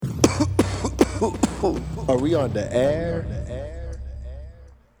Are we on the air?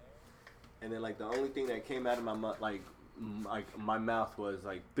 And then like the only thing that came out of my like my mouth was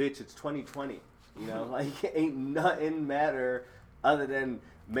like, "Bitch, it's 2020." You know, like ain't nothing matter other than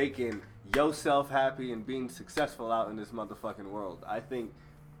making yourself happy and being successful out in this motherfucking world. I think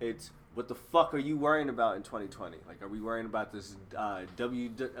it's what the fuck are you worrying about in 2020? Like, are we worrying about this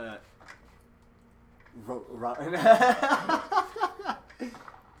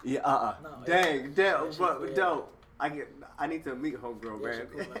yeah, No, Dang, yeah, but yeah. don't. I need to meet homegirl, Yeah, man.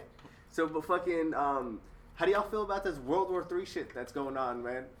 shit cool, man. So, but fucking, how do y'all feel about this World War III shit that's going on,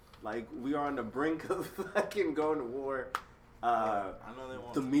 man? Like, we are on the brink of fucking going to war. I know they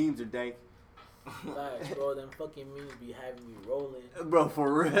want The memes are dank. Facts, bro. Them fucking memes be having me rolling. Bro,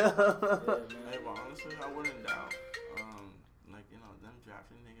 for real. Yeah, Hey, man. but honestly, I wouldn't doubt, like, you know, them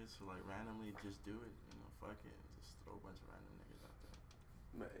drafting niggas to, like, randomly just do it. You know, fuck it. Just throw a bunch of random niggas out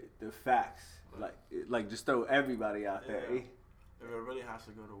there. The facts. Like, just throw everybody out there. Yeah. If it really has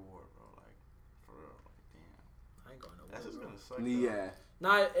to go to war, bro, like, for real, like, damn. I ain't going nowhere. That's just bro. gonna suck. Though. Yeah.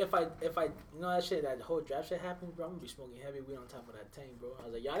 Nah, if I, you know that shit, that whole draft shit happens, bro, I'm gonna be smoking heavy weed on top of that tank, bro. I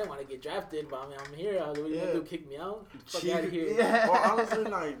was like, y'all didn't want to get drafted, but I mean, I'm here. I was like, what you gonna do, kick me out? Fuck out of here. Yeah. Well, honestly,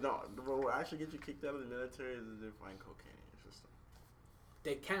 like, no, bro, what actually get you kicked out of the military is if they find cocaine in your system.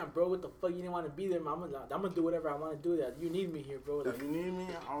 They can't, bro. What the fuck? You didn't want to be there, man. I'm gonna do whatever I want to do. That you need me here, bro. Like, If you need me,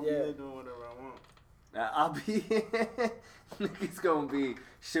 I'll be Yeah. there doing whatever I want. I'll be. Niggas gonna be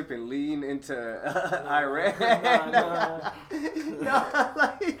shipping lean into Iran. Nah. No,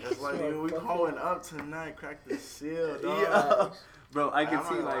 like. It's like, Sure, nigga, we fuck pulling it. up tonight, crack the seal, dog. Yeah. Bro, I can I'm see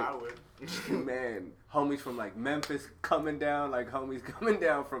not gonna like. lie, I would. Man, homies from like Memphis coming down, like homies coming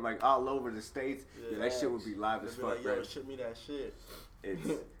down from like all over the states. Yeah, that shit would be live as They'd be fuck, like, bro. yo, ship me that shit.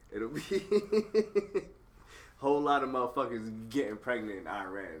 It'll be whole lot of motherfuckers getting pregnant in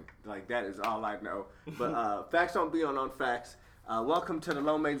Iran. Like that is all I know. But facts don't be on facts. Welcome to the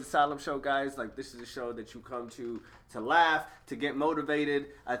Lone Maid's Asylum show, guys. Like this is a show that you come to laugh, to get motivated.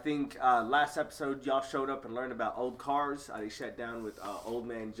 I think last episode y'all showed up and learned about old cars. They sat down with old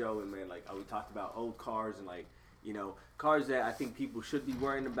man Joe and man, like we talked about old cars and like you know cars that I think people should be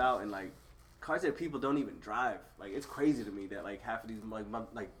worrying about and like cars that people don't even drive. Like it's crazy to me that like half of these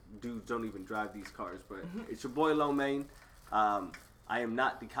like dudes don't even drive these cars. But it's your boy Lo Main. I am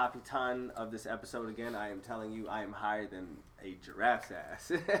not the Capitan of this episode again. I am telling you, I am higher than a giraffe's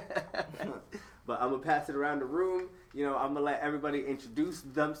ass. But I'm gonna pass it around the room. You know, I'm gonna let everybody introduce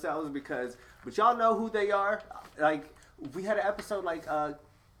themselves but y'all know who they are. Like we had an episode like a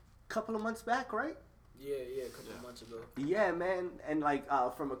couple of months back, right? Yeah, a couple of months ago. Yeah, man. And like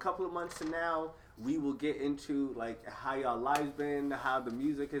from a couple of months to now, we will get into like how y'all lives been, how the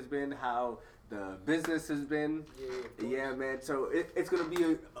music has been, how the business has been. Yeah, Yeah, man. So it's gonna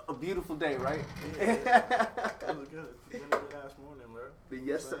be a beautiful day, right? That was good. It's been a good ass morning, bro.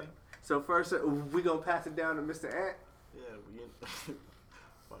 Yes, sir. So first, we gonna pass it down to Mr. Ant. Yeah, we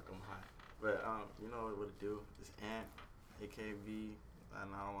fuck, I'm high. But you know what to do. It's Ant, AKV,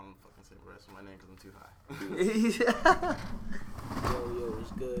 and I don't want to fucking say the rest of my name because I'm too high. Yo,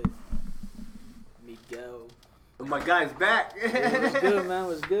 it's good. Miguel. My guy's back. Yeah, what's good, man?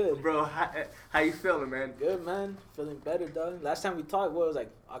 What's good? Bro, how you feeling, man? Good, man. Feeling better, dog. Last time we talked, what was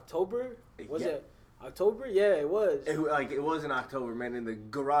like October? Was Yeah. it October? Yeah, it was. It was in October, man, in the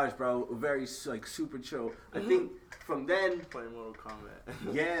garage, bro. Very like super chill. I think from then, Playing Mortal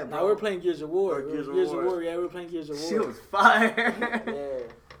Kombat. yeah, bro. Now we're playing Gears of War. Or Gears of War. War. Yeah, we're playing Gears of War. She was fire.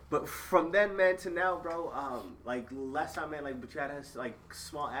 Yeah. But from then, man, to now, bro. Like last time, man, like, but you had a like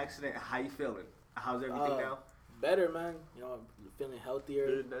small accident. How you feeling? How's everything now? Better, man. You know, feeling healthier.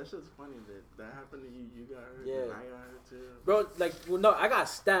 Dude, that shit's funny that happened to you. You got hurt. Yeah. And I got hurt too. Bro, like, well, no, I got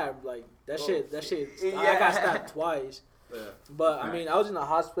stabbed. Like, that shit. Yeah. I got stabbed twice. Yeah. But, I mean, I was in the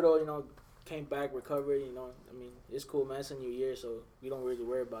hospital, you know, came back, recovered, you know. I mean, it's cool, man. It's a new year, so we don't really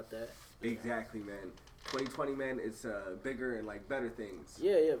worry about that. Exactly, man. 2020, man, it's bigger and like better things.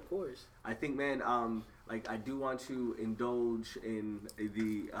 Yeah, of course. I think, man, like I do want to indulge in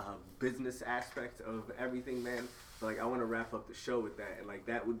the business aspect of everything, man. But like I want to wrap up the show with that, and like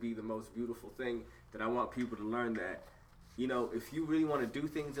that would be the most beautiful thing that I want people to learn that, you know, if you really want to do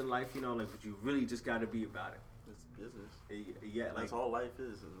things in life, you know, like but you really just got to be about it. It's business. Yeah, like That's all life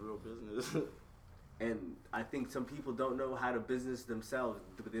is real business. and I think some people don't know how to business themselves,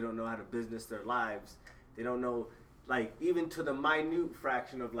 but they don't know how to business their lives. They don't know, like, even to the minute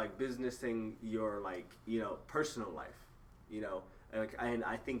fraction of, like, businessing your, like, you know, personal life, you know. And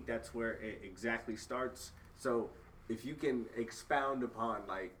I think that's where it exactly starts. So if you can expound upon,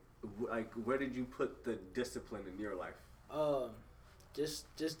 like, where did you put the discipline in your life? just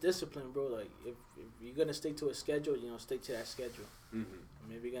discipline, bro. Like if you're gonna stick to a schedule, stick to that schedule.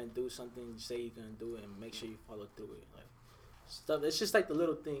 Maybe you're gonna do something, say you're gonna do it, and make sure you follow through it. Like stuff. It's just like the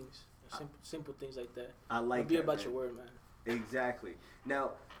little things, simple things like that. I like. Be that, about man. your word, man. Exactly.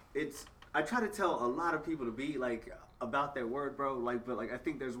 Now I try to tell a lot of people to be like about their word, bro. Like, but like I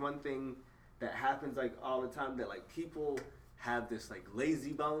think there's one thing that happens like all the time that like people have this like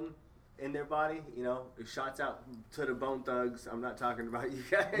lazy bone in their body, Shouts out to the Bone Thugs. I'm not talking about you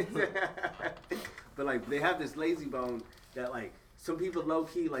guys. But like they have this lazy bone that like some people low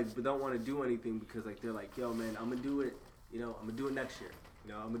key like don't want to do anything because like they're like, yo man, I'm gonna do it, I'm gonna do it next year.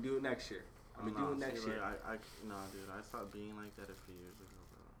 I'm gonna do it next year. I'm gonna do it next year. Dude, I stopped being like that a few years ago,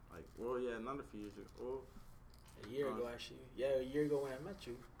 bro. Like, well, yeah, not a few years ago. Well, a year ago, actually. Yeah, a year ago when I met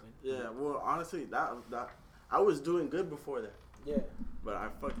you. Yeah, well, honestly, that I was doing good before that. Yeah. But I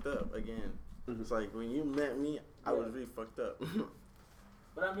fucked up again. It's like when you met me, I was really fucked up.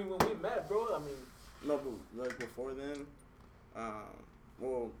 But I mean, when we met, bro, no, but like before then,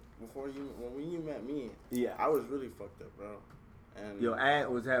 when you met me, yeah, I was really fucked up, bro. And your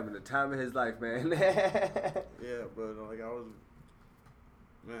aunt was having the time of his life, man. Yeah, but like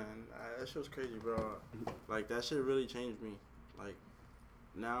that shit was crazy, bro. Like that shit really changed me. Like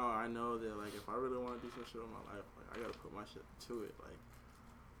now I know that like if I really want to do some shit in my life, like I gotta put my shit to it. Like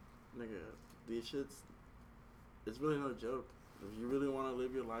nigga, these shits, it's really no joke. If you really want to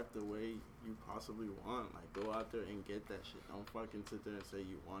live your life the way you possibly want, like go out there and get that shit. Don't fucking sit there and say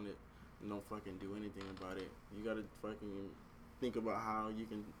you want it and don't fucking do anything about it. You gotta fucking think about how you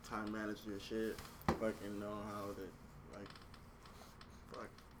can time manage your shit. Fucking know how to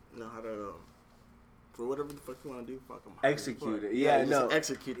know how to for whatever the fuck you want to do. Fuck them. Execute it. Yeah, no. Just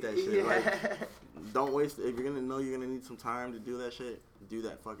execute that shit. Yeah. Like, don't waste it. If you're gonna know you're gonna need some time to do that shit, do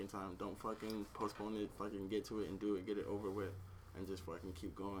that fucking time. Don't fucking postpone it. Fucking get to it and do it. Get it over with, and just fucking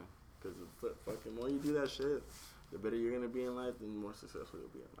keep going. Because fucking when you do that shit, the better you're gonna be in life, the more successful you'll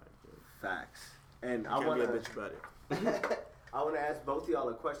be in life. Dude. Facts. And I want to be a bitch about it. I want to ask both of y'all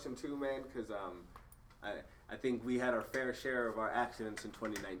a question too, man, because I think we had our fair share of our accidents in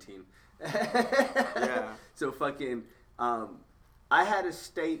 2019. Yeah. So fucking, I had a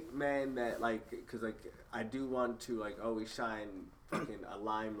state, man, that like, because like I do want to like always shine fucking a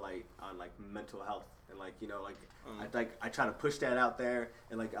limelight on like mental health and like I try to push that out there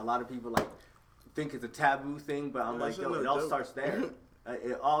and like a lot of people like think it's a taboo thing, but I'm like, yo, it all starts there.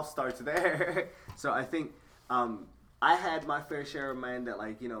 It all starts there. So I think I had my fair share of man that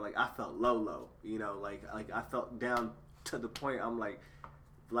like I felt low, like I felt down to the point I'm like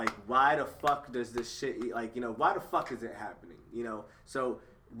why the fuck does this shit why the fuck is it happening, so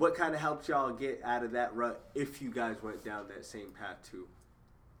what kind of helped y'all get out of that rut if you guys went down that same path too?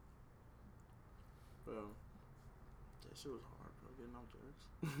 Well, that shit was hard, bro, getting off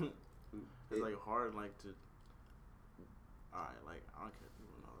drugs. It's like hard like to alright, like I don't care if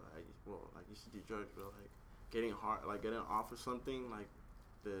people know that you should do drugs, bro, like getting off of something like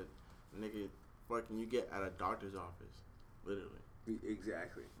the nigga fucking you get at a doctor's office, literally.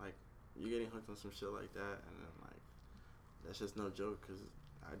 Exactly. Like you getting hooked on some shit like that, and then like that's just no joke, cause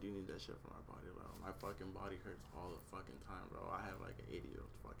I do need that shit for my body, bro. My fucking body hurts all the fucking time, bro. I have like an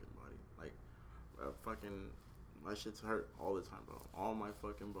 80-year-old fucking body, like my shit's hurt all the time, bro. All my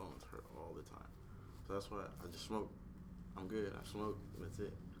fucking bones hurt all the time. So that's why I just smoke. I'm good. I smoke, and that's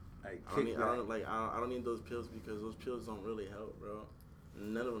it. I don't need those pills because those pills don't really help, bro.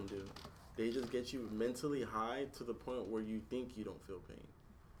 None of them do. They just get you mentally high to the point where you think you don't feel pain,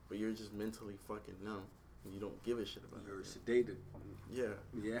 but you're just mentally fucking numb and you don't give a shit about it. You're sedated. Yeah.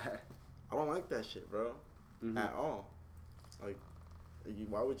 Yeah. I don't like that shit, bro. At all. Like,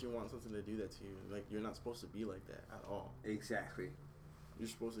 why would you want something to do that to you? Like, you're not supposed to be like that at all. Exactly. You're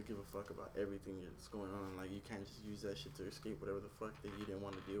supposed to give a fuck about everything that's going on. Like, you can't just use that shit to escape whatever the fuck that you didn't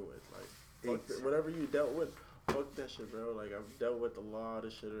want to deal with. Like, whatever you dealt with, fuck that shit, bro. Like, I've dealt with a lot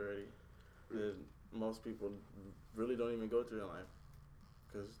of shit already that most people really don't even go through in life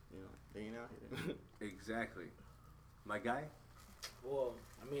because, they ain't out here. Exactly. My guy? Well,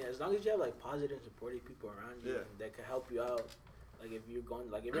 I mean, as long as you have, like, positive, supportive people around you that can help you out. Like, if you're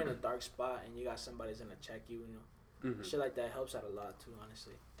in a dark spot and you got somebody that's going to check you, shit like that helps out a lot, too,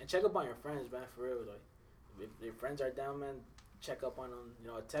 honestly. And check up on your friends, man, for real. Like, if your friends are down, man, check up on them.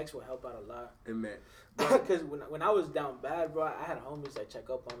 A text will help out a lot. Amen. Because when I was down bad, bro, I had homies that check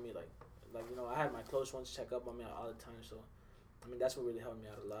up on me, like I had my close ones check up on me all the time. So, I mean, that's what really helped me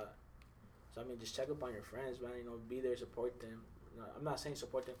out a lot. So, I mean, just check up on your friends, man. Be there, support them. I'm not saying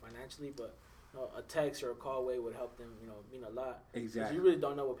support them financially, but a text or a call away would help them, mean a lot. Exactly. You really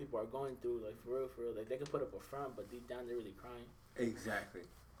don't know what people are going through, like for real. Like they can put up a front, but deep down they're really crying. Exactly.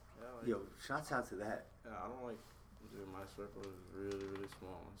 Yeah, like, Yo, shouts out to that. Yeah, I don't like. Dude, my circle is really, really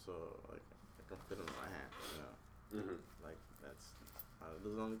small, so like I can fit them in my hand. Like that's.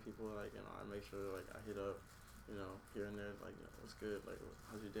 Those only people like I make sure like I hit up, here and there like what's good, like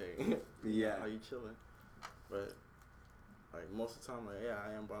how's your day? Yeah. How you chilling? But like most of the time, like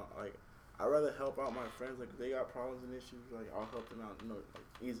I am like I rather help out my friends. Like if they got problems and issues, like I'll help them out, like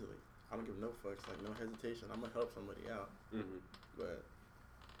easily. I don't give no fucks, like no hesitation. I'm gonna help somebody out. But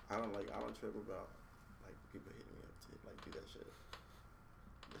I don't trip about like people hitting me up to like do that shit.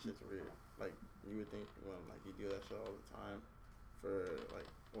 That shit's weird. Like you would think when like you do that shit all the time for like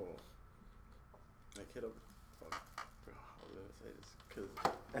hit up. Fuck, bro, I was gonna say this because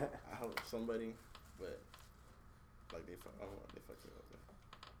I help somebody, but like they fuck you up.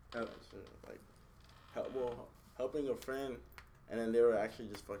 Man. Shit, like helping a friend, and then they were actually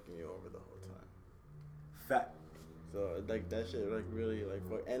just fucking you over the whole time. Fact. So like that shit like really like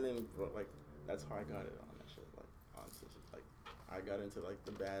fuck, and then like that's how I got it on that shit. Like honestly, like I got into like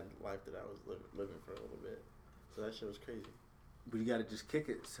the bad life that I was living for a little bit. So that shit was crazy. But you gotta just kick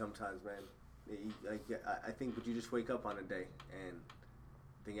it sometimes, man. I think, but you just wake up on a day, and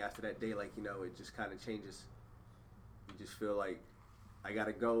I think after that day, like it just kind of changes. You just feel like I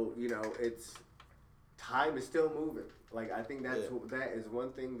gotta go. It's time is still moving. Like I think that is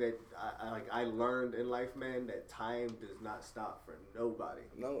one thing that I learned in life, man. That time does not stop for nobody.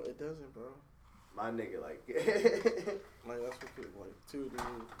 No, it doesn't, bro. My nigga, like like that's what people like too,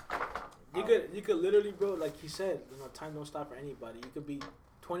 dude. You could literally, bro, like he said, time don't stop for anybody. You could be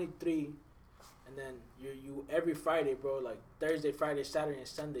 23, and then you every Friday, bro, like Thursday, Friday, Saturday, and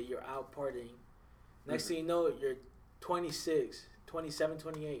Sunday, you're out partying. Next thing you know, you're 26, 27,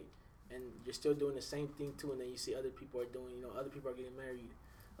 28, and you're still doing the same thing too. And then you see other people are doing, other people are getting married,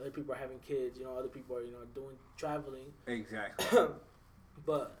 other people are having kids, other people are, doing traveling. Exactly.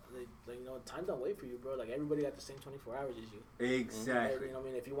 But time don't wait for you, bro. Like everybody got the same 24 hours as you. Exactly.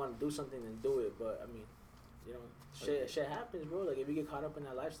 If you want to do something, then do it. But shit happens, bro. Like if you get caught up in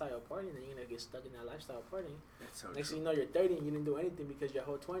that lifestyle of partying, then you're gonna get stuck in that lifestyle of partying. That's so Next true. thing you know, you're 30 and you didn't do anything because your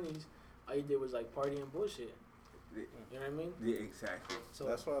whole 20s, all you did was like party and bullshit. You know what I mean? Yeah, exactly. So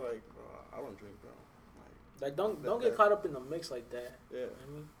that's why, like, bro, I don't drink, bro. Like don't get caught up in the mix like that. Yeah. You know what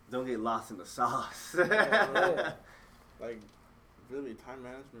I mean? Don't get lost in the sauce. Yeah. Like, really, time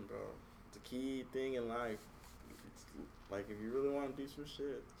management, bro. It's a key thing in life. It's, like, if you really want to do some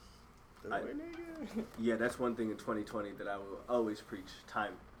shit, do it, nigga. Yeah, that's one thing in 2020 that I will always preach.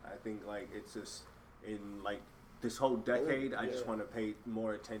 Time. I think, like, it's just in, like, this whole decade, I just want to pay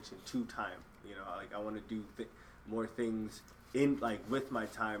more attention to time. Like, I want to do more things in, like, with my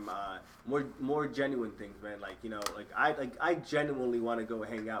time, more genuine things, man. Like, I genuinely want to go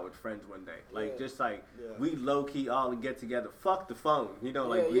hang out with friends one day. Like, just like we low key all get together. Fuck the phone,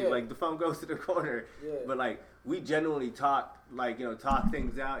 like the phone goes to the corner. Yeah. But like we genuinely talk, talk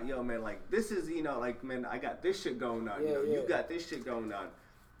things out. Yo, man, like this is, like, man, I got this shit going on. You got this shit going on.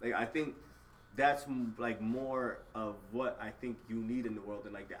 Like, I think that's like more of what I think you need in the world,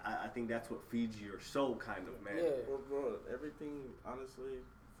 and like I think that's what feeds your soul, kind of, man. Yeah. Well, bro, everything, honestly,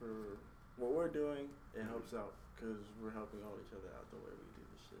 for what we're doing, it helps out because we're helping all each other out the way we do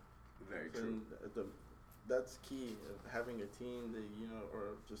this shit. Very true. That's key. Having a team that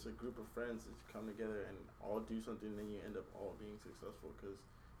or just a group of friends that come together and all do something, then you end up all being successful because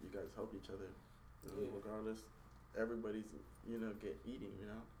you guys help each other, regardless. Everybody's get eating,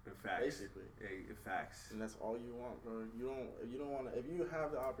 Facts. Basically. Yeah, facts. And that's all you want, bro. You don't want to. If you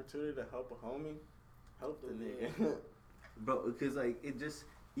have the opportunity to help a homie, help the nigga. Bro, because like it just,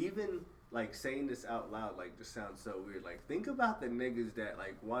 even like saying this out loud like just sounds so weird. Like, think about the niggas that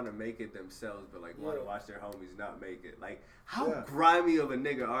like want to make it themselves but like want to watch their homies not make it. Like, how grimy of a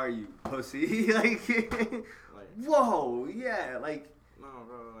nigga are you, pussy? like whoa, yeah, like. No,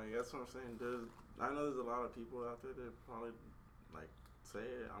 bro, like that's what I'm saying. I know there's a lot of people out there that probably like say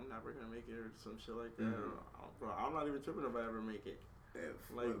I'm never gonna make it or some shit like that. Bro, I'm not even tripping if I ever make it.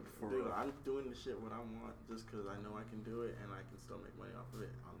 Like, dude, I'm doing the shit what I want just because I know I can do it and I can still make money off of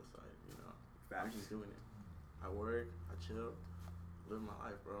it on the side. I'm just doing it. I work, I chill, live my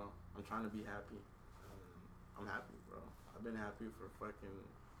life, bro. I'm trying to be happy. I'm happy, bro. I've been happy for fucking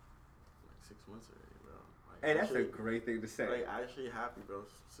like 6 months already, bro. Hey, that's a great thing to say. Like, actually happy, bro.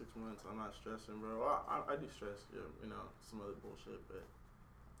 6 months, I'm not stressing, bro. Well, I do stress, some other bullshit, but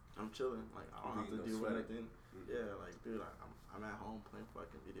I'm chilling. Like, I don't have to do anything. Yeah, like, dude, I'm at home playing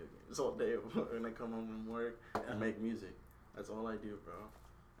fucking video games all day when I come home from work and make music. That's all I do, bro.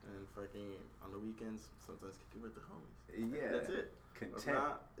 and fucking on the weekends sometimes kick it with the homies. Yeah, That's it. Content.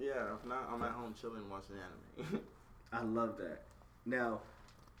 If not, I'm at home chilling watching anime. I love that. Now,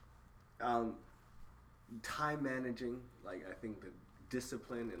 time managing, like I think the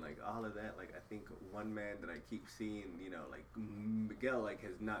discipline and like all of that, like I think one man that I keep seeing, you know, like Miguel, like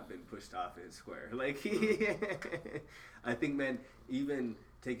has not been pushed off his square. Like I think, man, even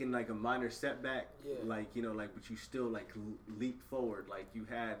taking like a minor setback, like, you know, like, but you still like leap forward. Like you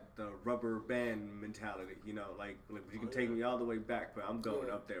had the rubber band mentality, you know, like you can take me all the way back, but I'm going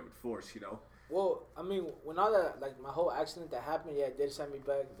up there with force, you know. Well, I mean, when all that, like my whole accident that happened, it did send me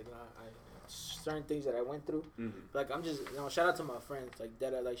back. Like, you know, certain things that I went through. Like I'm just, you know, shout out to my friends, like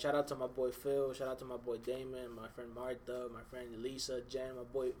that. Like shout out to my boy Phil, shout out to my boy Damon, my friend Martha, my friend Lisa, Jen,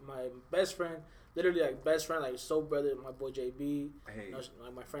 my best friend, literally like best friend, like soul brother, my boy JB, Hey. you know,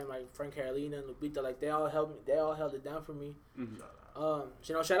 like my friend Carolina and Lupita, like they all helped me, they all held it down for me. You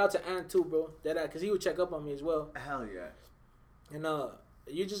know, shout out to Ant too, bro, that cause he would check up on me as well. Hell yeah. And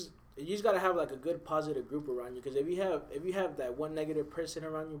you just gotta have like a good positive group around you, because if you have that one negative person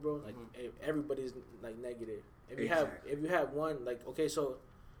around you, bro, like everybody's like negative. If you have one, like, okay, so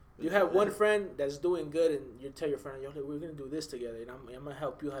you have one friend that's doing good, and you tell your friend, yo, we're gonna do this together, and I'm gonna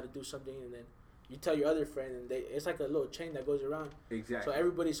help you how to do something, and then you tell your other friend, and it's like a little chain that goes around. Exactly. So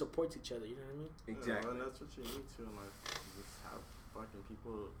everybody supports each other. You know what I mean? Exactly. And that's what you need to in life. Just have fucking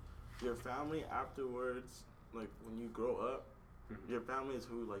people, your family afterwards. Like when you grow up, your family is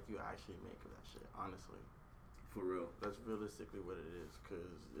who like you actually make of that shit. Honestly, For real. that's realistically what it is.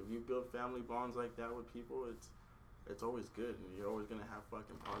 Because if you build family bonds like that with people, it's always good, and you're always gonna have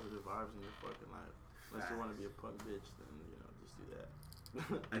fucking positive vibes in your fucking life. Unless you want to be a punk bitch, then you know just do that.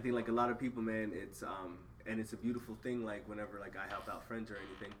 I think like a lot of people, man, it's and it's a beautiful thing. Like whenever like I help out friends or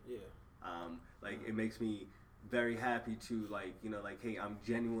anything, like it makes me very happy to like, you know, like, hey, I'm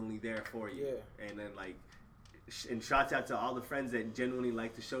genuinely there for you. And then like, and shouts out to all the friends that genuinely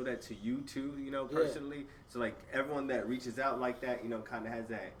like to show that to you too, you know, personally. So like everyone that reaches out like that, you know, kind of has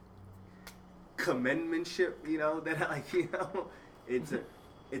that commendmanship, you know, that like, you know,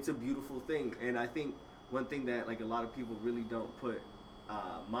 it's a beautiful thing. And I think one thing that like a lot of people really don't put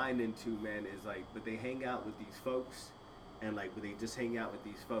mind into, man, is like, but they hang out with these folks, and like, but they just hang out with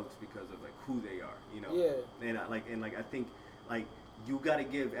these folks because of like who they are, you know. And I think like you got to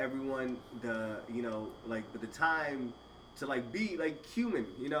give everyone the, you know, like the time to like be like human,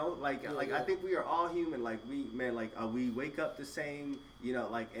 you know, like I think we are all human. Like we wake up the same, you know,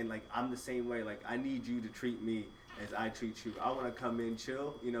 like, and like I'm the same way. Like I need you to treat me as I treat you. I want to come in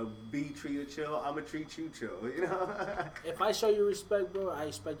chill, you know, be treated chill. I'm gonna treat you chill, you know. If I show you respect, bro, I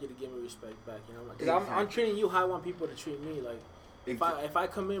expect you to give me respect back, you know, because I'm treating you how I want people to treat me. Like if I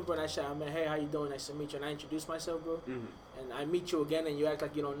come in, bro, and I say, I'm hey, how you doing? Nice to meet you, and I introduce myself, bro, and I meet you again, and you act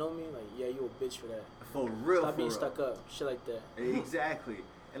like you don't know me, like, yeah, you a bitch for that. For real. Stop being stuck up, shit like that. Exactly.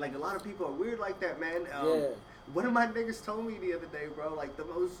 And like a lot of people are weird like that, man. One of my niggas told me the other day, bro, like the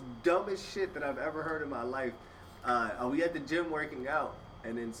most dumbest shit that I've ever heard in my life. We at the gym working out,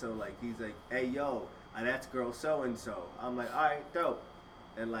 and then so like he's like, hey yo, that's girl so and so. I'm like, all right, dope.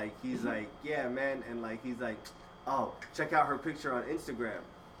 And like he's like, yeah, man. And like he's like, oh, check out her picture on Instagram.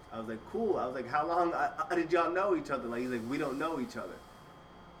 I was like, cool. I was like, how long did y'all know each other? Like he's like, we don't know each other.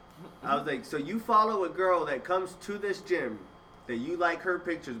 I was like, so you follow a girl that comes to this gym, that you like her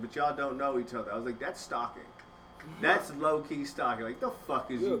pictures, but y'all don't know each other. I was like, that's stalking. That's low-key stalking. Like, the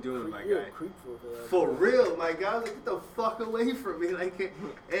fuck is you doing, my you're guy? A creep for that. For real, my guy. I was like, get the fuck away from me. Like,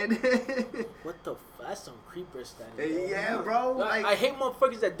 and what the fuck? That's some creeper stuff. Yeah, bro. Like, I hate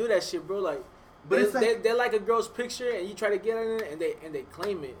motherfuckers that do that shit, bro. Like, but they like a girl's picture, and you try to get on it, and they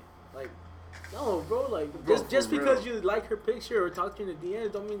claim it. Like, no, bro. Like, bro, just because real. you like her picture or talk to her in the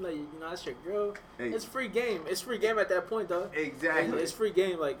DMs, don't mean like, you know, that's your girl. Hey. It's free game. It's free game at that point, dog. Exactly. It's free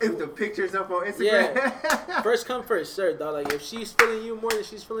game. Like, if the picture's up on Instagram. Yeah. First come, first serve, dog. Like, if she's feeling you more than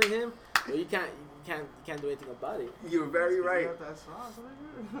she's feeling him, well, you can't do anything about it. You're very right. You got that sauce,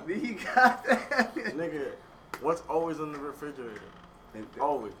 nigga. You got that. Nigga, what's always in the refrigerator?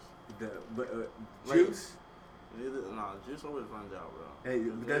 Always. Juice? Nah, juice always runs out, bro. Hey,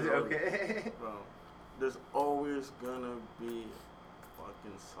 does it? Okay. Bro, there's always gonna be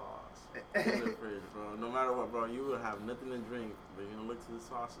fucking sauce in the fridge, bro. No matter what, bro, you will have nothing to drink, but you're gonna look to the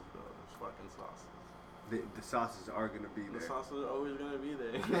sauces, bro. There's fucking sauces. The sauces are gonna be there. The sauces are always gonna be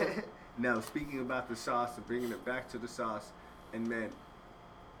there. Now, speaking about the sauce and bringing it back to the sauce, and man,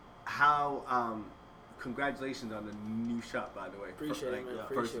 how congratulations on the new shop, by the way. Appreciate it, man.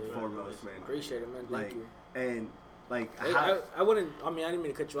 First and foremost, man. Appreciate it, man. Thank you. And Like how? I wouldn't. I mean, I didn't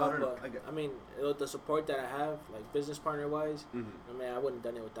mean to cut you off, no, but I get- I mean, the support that I have, like business partner wise, I mean, I wouldn't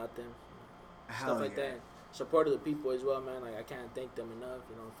have done it without them. Hell Stuff like yeah. that. Support of the people as well, man. Like I can't thank them enough.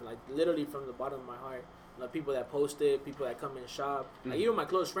 You know, for like literally from the bottom of my heart. You know, people that post it, people that come in shop, like even my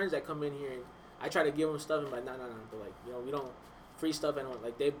close friends that come in here, and I try to give them stuff, and like, nah. But like, you know, we don't free stuff, and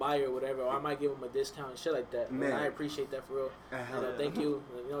like they buy or whatever, or I might give them a discount and shit like that. Man. And I appreciate that for real. Hell You know, yeah. thank you.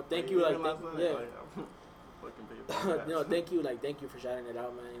 You know, thank Like, you. Like, even thank, last night, yeah. like, I'm fucking paid for that. You know, thank you for shouting it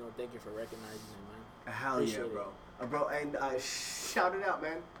out, man. You know, thank you for recognizing it, man. Hell Appreciate yeah, it. bro. And shout it out,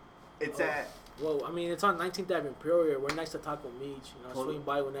 man. It's Oh. at. Well, I mean, it's on 19th Avenue, Peoria. We're next to Taco Meat. You know, Hold swing on.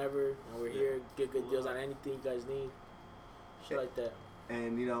 by whenever. You know, we're Yeah. here. Get good deals on anything you guys need. Shit like that.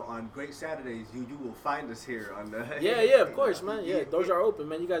 And you know, on great Saturdays, you will find us here on the. Yeah, of course, man. Yeah, doors are open,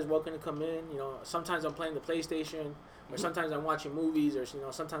 man. You guys welcome to come in. You know, sometimes I'm playing the PlayStation, or sometimes I'm watching movies, or you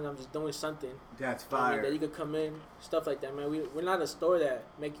know, sometimes I'm just doing something. That's I mean, fire. that you could come in, stuff like that, man. We're not a store that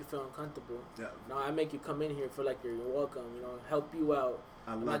make you feel uncomfortable. Yeah. No, I make you come in here feel like you're welcome. You know, help you out.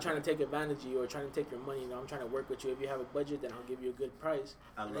 I I'm love not trying that. to take advantage of you or trying to take your money. You know, I'm trying to work with you. If you have a budget, then I'll give you a good price.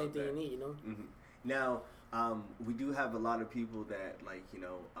 I and love anything that. you need, you know. hmm Now, we do have a lot of people that like, you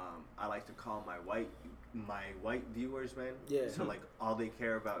know, I like to call my white viewers, man. Yeah. So like, all they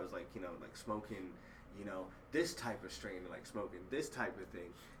care about is like, you know, like smoking, you know, this type of strain, like smoking this type of thing.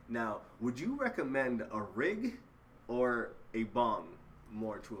 Now, would you recommend a rig or a bong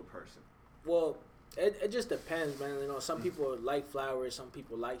more to a person? Well, it just depends, man. You know, some people like flowers, some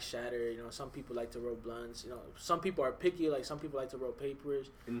people like shatter. You know, some people like to roll blunts. You know, some people are picky. Like some people like to roll papers.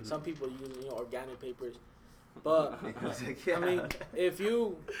 Some people use organic papers. But It's like, yeah. I mean, if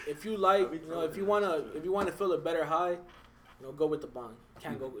you like, you know, if you wanna feel a better high, you know, go with the bong. You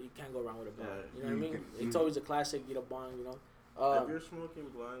can't go wrong with a bong. Yeah, You know what I you mean? can- It's always a classic. Get a bong. You know. If you're smoking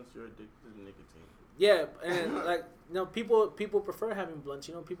blunts, you're addicted to nicotine. Yeah, and like you know, people prefer having blunts.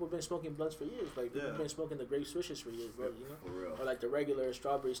 You know, people have been smoking blunts for years. Like people have Yeah. been smoking the grape swishes for years, bro. You know, For real. or like the regular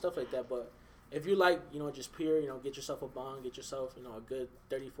strawberry stuff like that. But if you like, you know, just pure, you know, get yourself a bong, get yourself, you know, a good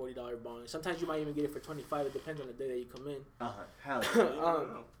 $30-$40 bong. Sometimes you might even get it for $25. It depends on the day that you come in. Hell You yeah. never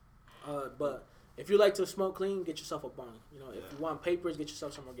know. But if you like to smoke clean, get yourself a bong. You know, if Yeah. you want papers, get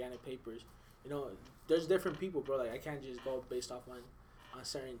yourself some organic papers. You know, there's different people, bro. Like I can't just go based off on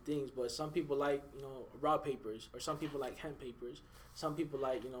certain things, but some people like, you know, raw papers, or some people like hemp papers. Some people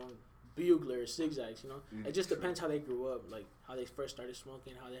like, you know, bugler, zigzags. You know, it just True. depends how they grew up, like how they first started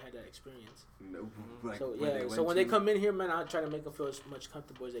smoking, how they had that experience. No, like, So where yeah, they so went when they to- come in here, man, I try to make them feel as much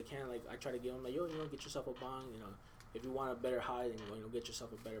comfortable as they can. Like I try to give them like, yo, you know, get yourself a bong. You know, if you want a better high, then you know, get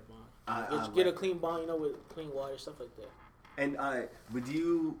yourself a better bong. Get a like clean bong, you know, with clean water, stuff like that. And but do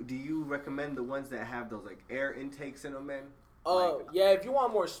you recommend the ones that have those like air intakes in them, man? Yeah, if you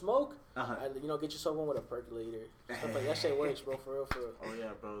want more smoke, Uh-huh. you know, get yourself one with a percolator. Stuff like that shit works, bro, for real, for real. Oh yeah,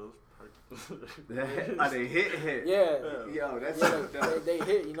 bro. Those perks. Are they hit? Yeah. Yo, that's Yeah, so dope. they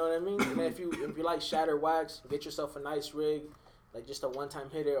hit, you know what I mean? And if you like shatter wax, get yourself a nice rig, like just a one-time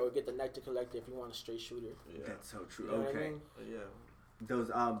hitter, or get the nectar collector if you want a straight shooter. Yeah. That's so true. You know what I Okay. mean? Yeah.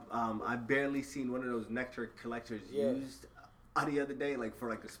 Those I barely seen one of those nectar collectors Yeah. used the other day, like for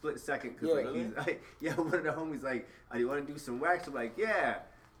like a split second, cause Yeah. like he's like, yeah, one of the homies like, oh, you want to do some wax? I'm like, yeah.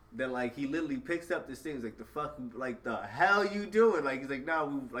 Then like he literally picks up this thing. He's like, the fuck, like the hell you doing? Like he's like,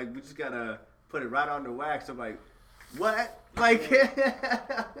 no, we just gotta put it right on the wax. I'm like, what? Like,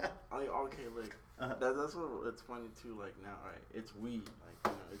 Okay, like that's what it's funny too. Like now, alright, it's weed. Like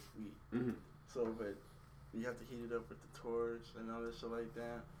you know, it's weed. Mhm. So, but you have to heat it up with the torch and all this shit like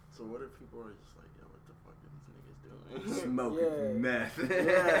that. So what if people are just like, yo, what the fuck are these niggas doing? smoking meth.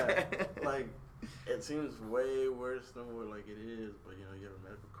 Yeah, like it seems way worse than what like it is, but you know you have a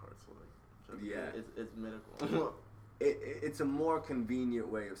medical card, so like just, Yeah. it's medical. It's a more convenient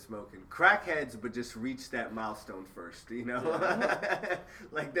way of smoking. Crackheads, but just reach that milestone first, you know? Yeah.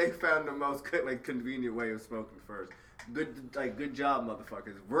 Like they found the most convenient way of smoking first. Good job,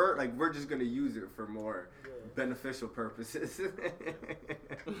 motherfuckers. We're just gonna use it for more beneficial purposes.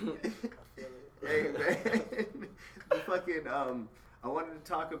 Hey man, the fucking I wanted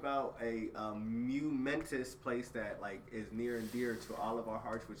to talk about a momentous place that like is near and dear to all of our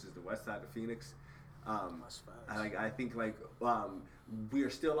hearts, which is the west side of Phoenix. That's facts. I think like we are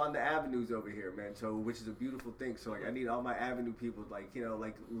still on the avenues over here, man. So which is a beautiful thing. So like I need all my avenue people, like you know,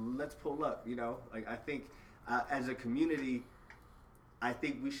 like let's pull up. You know, like I think as a community, I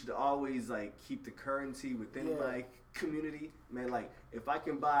think we should always like keep the currency within Yeah. my community, man. Like if I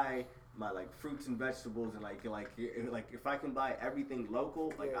can buy my like fruits and vegetables and like if I can buy everything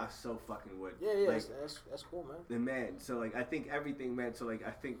local, like Yeah. I so fucking would. Yeah, Like, that's cool, man. and man, so like I think everything, man. So like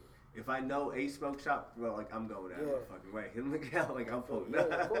I think If I know a smoke shop, bro, like I'm going that motherfucking way. Like I'm pulling up.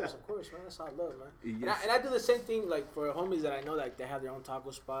 Yeah, of course, man. That's all love, man. Yes. And I do the same thing, like for homies that I know, like they have their own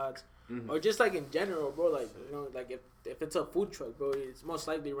taco spots, or just like in general, bro. Like you know, like if it's a food truck, bro, it's most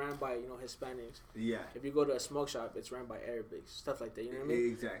likely ran by Hispanics. Yeah. If you go to a smoke shop, it's ran by Arabics, stuff like that. You know what I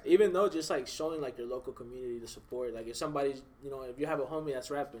mean? Exactly. Even though just like showing like your local community the support, like if somebody's, if you have a homie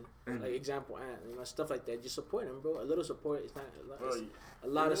that's rapping, like example, stuff like that, just support him, bro. A little support is not a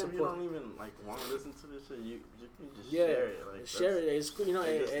lot of support. If you don't even like want to listen to this shit, you can just share it. Like, share it. It's cool.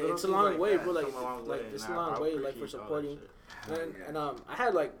 It's a long way, bro. Like it's a long way, like for supporting. And I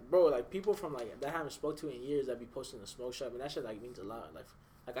had like, bro, like people from like that I haven't spoke to in years that be posting the smoke shop, and that shit like means a lot. Like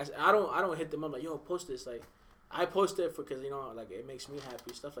I don't hit them up like, yo, post this. Like I post it because like it makes me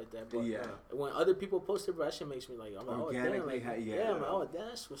happy, stuff like that. But when other people post it, bro, that shit makes me like, I'm like, oh damn, like I'm like, oh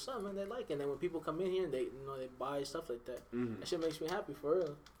that's what's up, man. They like it. And then when people come in here and they they buy stuff like that, that shit makes me happy for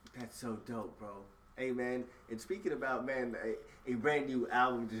real. That's so dope, bro. Hey man, and speaking about a brand new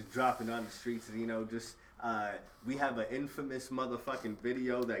album just dropping on the streets, and just. We have an infamous motherfucking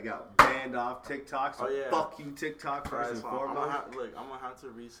video that got banned off TikTok. So fuck you, TikTok, first and foremost. I'm gonna have to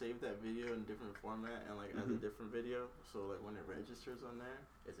resave that video in different format and like as a different video. So like when it registers on there,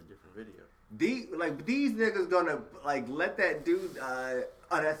 it's a different video. These niggas gonna like let that dude.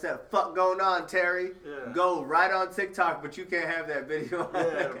 That's that fuck going on, Terry. Yeah. Go right on TikTok, but you can't have that video.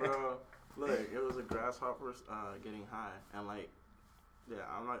 Yeah, bro. Look, it was a grasshopper getting high, and like. Yeah,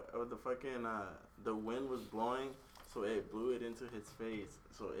 I'm like, the fucking, the wind was blowing, so it blew it into his face,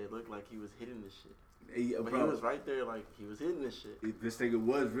 so it looked like he was hitting the shit. But he was right there, like, he was hitting the shit. This nigga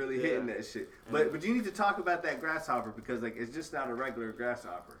was really hitting that shit. But you need to talk about that grasshopper, because, like, it's just not a regular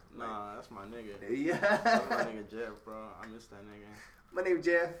grasshopper. Nah, that's my nigga. Yeah. That's my nigga Jeff, bro. I miss that nigga. My name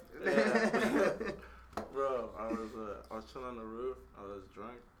Jeff. Yeah. Bro, I was chilling on the roof, I was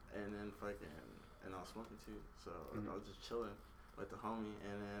drunk, and then and I was smoking too, so I was just chilling with the homie,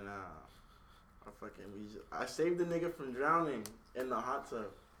 and then I saved the nigga from drowning in the hot tub.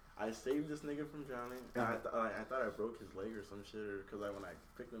 I saved this nigga from drowning. I thought I broke his leg or some shit, or because when I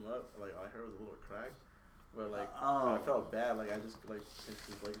picked him up, like all I heard was a little crack. But like I felt bad, like I just like pinched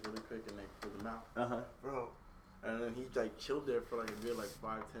his leg really quick and like pulled him out. Bro. And then he like chilled there for like a good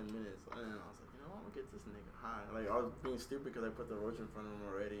 5-10 minutes, and then I was like, I'm gonna get this nigga high. Like I was being stupid because I put the roach in front of him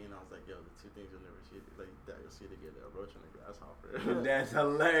already, and I was like, yo, the two things you'll never see, like that you'll see together, a roach and a grasshopper. That's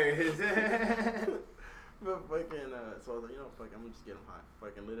hilarious. But fucking, so I was like, fuck, I'm gonna just get him high.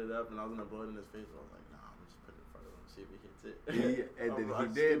 Fucking lit it up, and I was gonna blow it in his face. But I was like, nah, I'm gonna just put it in front of him, see if he hits it. Yeah, and then he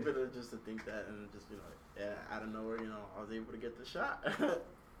did. Stupid just to think that, and just out of nowhere, I was able to get the shot.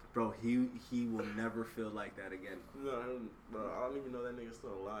 Bro, he will never feel like that again. No, bro, I don't even know that nigga's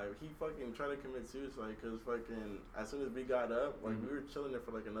still alive. He fucking tried to commit suicide because fucking as soon as we got up, like we were chilling there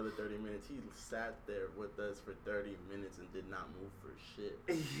for like another 30 minutes. He sat there with us for 30 minutes and did not move for shit.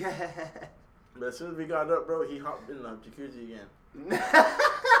 Yeah. But as soon as we got up, bro, he hopped in the jacuzzi again.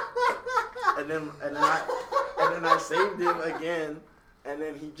 and then I saved him again, and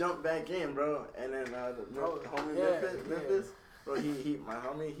then he jumped back in, bro. And then the homie Memphis. Bro, my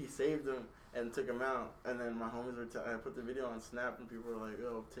homie, he saved him and took him out. And then my homies I put the video on Snap, and people were like,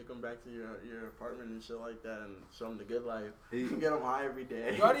 yo, take him back to your apartment and shit like that, and show him the good life. You can get him high every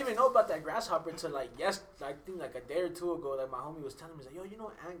day. Yo, I didn't even know about that grasshopper until I think like a day or two ago, like my homie was telling me, he's like,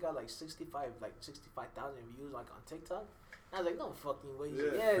 yo, Ant got like 65,000 views like on TikTok. I was like, no fucking way.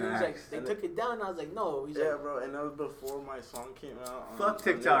 Yeah, and he was like, they took it down. And I was like, no. He's like, bro, and that was before my song came out. Fuck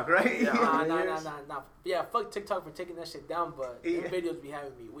TikTok, right? Yeah, nah. Yeah, fuck TikTok for taking that shit down, but their videos be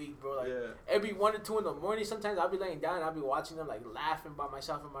having me weak, bro. Like, every 1 or 2 in the morning, sometimes I'll be laying down and I'll be watching them, like, laughing by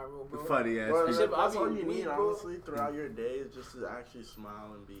myself in my room, bro. Funny ass. Bro, that's all you need, honestly, throughout your day is just to actually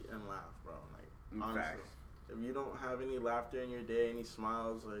smile and laugh, bro. Like, honestly. If you don't have any laughter in your day, any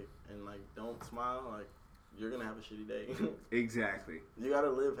smiles, and don't smile, you're gonna have a shitty day. Exactly. You gotta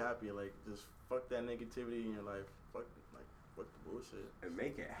live happy. Just fuck that negativity in your life. Fuck the bullshit. And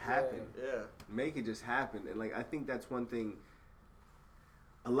make it happen. Yeah. Make it just happen. And I think that's one thing.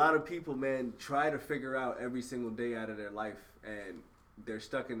 A lot of people, man, try to figure out every single day out of their life, and they're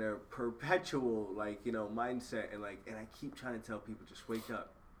stuck in their perpetual mindset. And I keep trying to tell people, just wake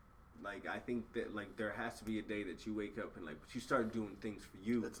up. I think that there has to be a day that you wake up and you start doing things for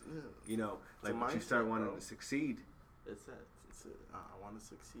you. You start wanting to succeed. It's I want to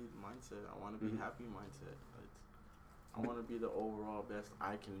succeed mindset. I want to be happy mindset. I want to be the overall best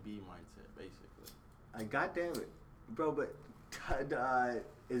I can be mindset, basically. God damn it, bro. But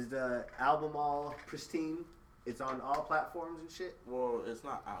is the album all pristine? It's on all platforms and shit. Well, it's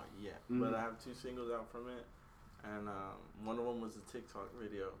not out yet, but I have 2 singles out from it, and one of them was a TikTok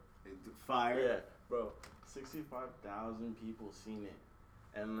video. Fire. Yeah, bro. 65,000 people seen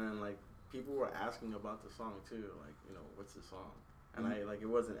it, and then like people were asking about the song too. Like, you know, what's the song? And I like it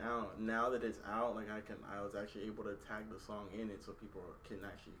wasn't out. Now that it's out, like I was actually able to tag the song in it so people can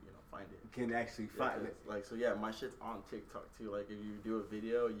actually find it. Can actually find it. Like so, yeah. My shit's on TikTok too. Like if you do a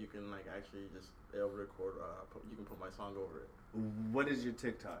video, you can like actually just it'll record. You can put my song over it. What is your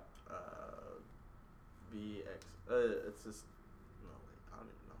TikTok? BX. It's just no. Wait, I don't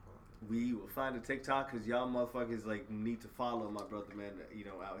even know. Hold on. We will find a TikTok because y'all motherfuckers like need to follow my brother, man.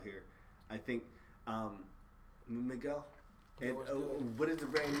 Out here. I think Miguel. And what is the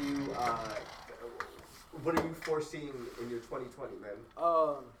brand new? What are you foreseeing in your 2020, man?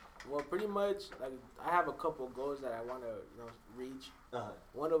 Well, pretty much, like I have a couple of goals that I want to reach.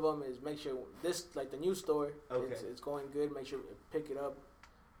 One of them is make sure this like the new store. Okay. It's going good. Make sure pick it up.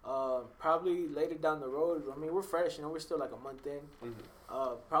 Probably later down the road. I mean, we're fresh. We're still like a month in.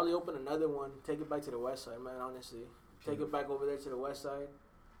 Mm-hmm. Probably open another one. Take it back to the west side, man. Honestly, take it back over there to the west side.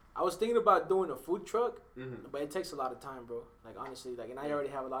 I was thinking about doing a food truck, but it takes a lot of time, bro. Like, honestly, like, and I already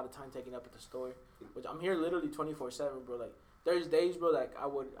have a lot of time taken up at the store. Which I'm here literally 24/7, bro. Like, there's days, bro, like, I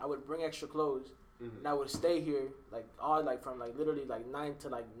would bring extra clothes, and I would stay here, like, all, like, from, like, literally, like, 9 to,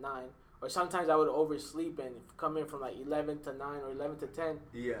 like, 9. Or sometimes I would oversleep and come in from, like, 11 to 9 or 11 to 10.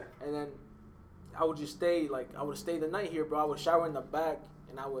 Yeah. And then I would just stay, like, I would stay the night here, bro. I would shower in the back,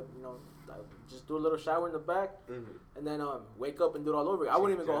 and I would, just do a little shower in the back, and then wake up and do it all over. I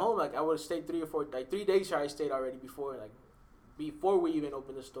wouldn't even go home. Like, I would stay 3 or 4, like 3 days here. I stayed already before we even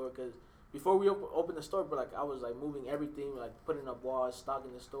opened the store. Cause before we opened the store, but like I was like moving everything, like putting up walls,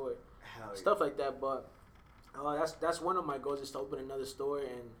 stocking the store, stuff like that. But that's one of my goals is to open another store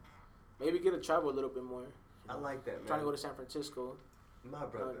and maybe get to travel a little bit more. I like that, man. Trying to go to San Francisco. My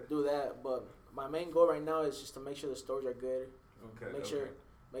brother. Do that, but my main goal right now is just to make sure the stores are good. Okay.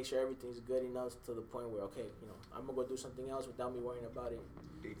 Make sure everything's good enough to the point where, okay, I'm going to go do something else without me worrying about it.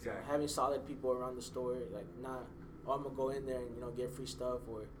 Exactly. Having solid people around the store, like, not, I'm going to go in there and, get free stuff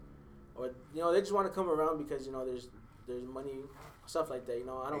or they just want to come around because, there's money, stuff like that,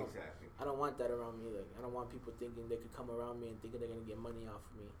 I don't want that around me. Like, I don't want people thinking they could come around me and thinking they're going to get money off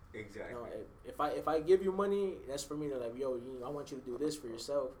of me. Exactly. If I give you money, that's for me to, like, yo, I want you to do this for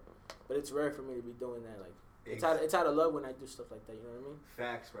yourself. But it's rare for me to be doing that, like. It's out of love when I do stuff like that, you know what I mean?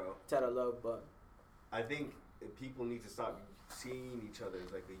 Facts, bro. It's out of love, but I think people need to stop seeing each other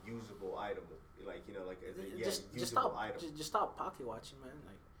as like a usable item, like as a usable item. Just stop pocket watching, man.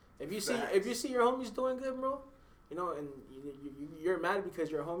 Like if you see your homies doing good, bro, and you're mad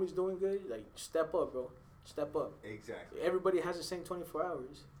because your homies doing good, like step up, bro. Step up. Exactly. Everybody has the same 24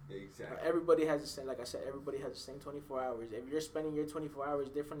 hours. Exactly. Everybody has the same, like I said, everybody has the same 24 hours. If you're spending your 24 hours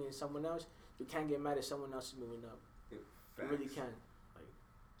differently than someone else, you can't get mad at someone else moving up. Facts. You really can.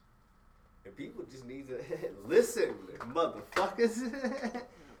 And people just need to listen, motherfuckers.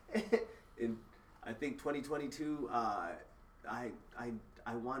 And I think 2022, I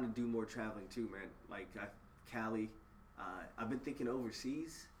want to do more traveling too, man. Like Cali, I've been thinking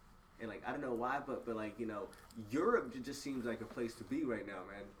overseas, and like I don't know why, but like Europe just seems like a place to be right now,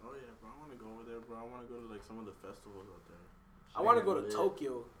 man. Oh yeah, bro. I want to go over there, bro. I want to go to like some of the festivals out there. I want to go to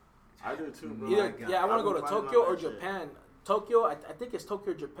Tokyo. I do too, bro. I want to go to Tokyo or Japan. Tokyo, I think it's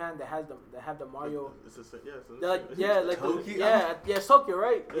Tokyo, Japan that have the Mario. It's it's Tokyo,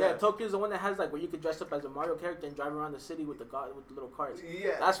 right? Yeah. Tokyo's the one that has like where you could dress up as a Mario character and drive around the city with the little carts.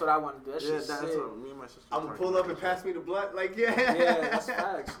 Yeah, that's what I want to do. That's what me and my sister. I'm gonna pull up and pass me the blunt, like Yeah, that's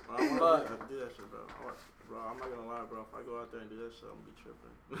facts. I want to do that shit, bro. Bro, I'm not gonna lie, bro. If I go out there and do that shit, I'm gonna be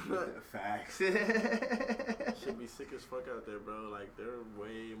tripping. Facts. Should be sick as fuck out there, bro. Like they're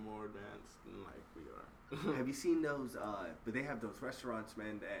way more advanced than like we are. Have you seen those? But they have those restaurants,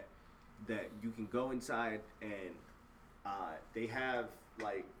 man, that you can go inside and they have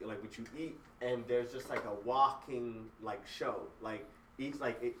like what you eat, and there's just like a walking like show, like each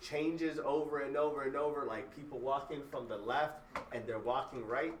like it changes over and over and over, like people walking from the left and they're walking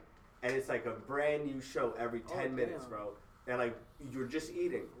right, and it's like a brand new show every 10 minutes, bro, and like you're just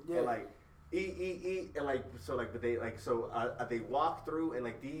eating, and like. Eat, and like so like but they like so they walk through and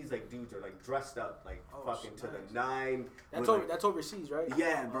like these like dudes are like dressed up like fucking to the nine. That's overseas, right?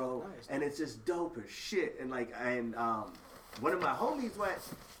 Yeah, bro. Nice. And it's just dope as shit. And like one of my homies went,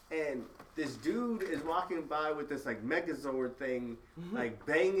 and this dude is walking by with this like Megazord thing, like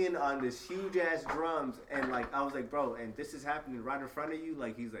banging on this huge ass drums, and like I was like, bro, and this is happening right in front of you.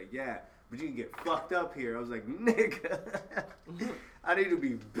 Like he's like, yeah. But you can get fucked up here. I was like, nigga, I need to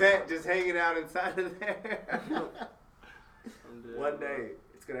be bent just hanging out inside of there. One day,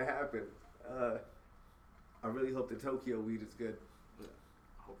 it's going to happen. I really hope the Tokyo weed is good. Yeah.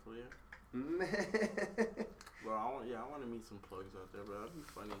 Hopefully, yeah. Mm-hmm. Bro, I want to meet some plugs out there, bro. That'd be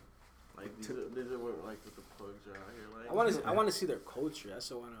funny. Like these are what like with the plugs are out here. Like I want to see their culture. That's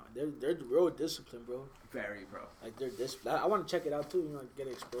what I want. They're real disciplined, bro. Very, bro. Like they're disciplined. I want to check it out too. You know, get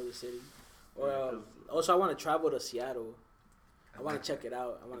to explore the city. Or Yeah, also, I want to travel to Seattle. I want to check it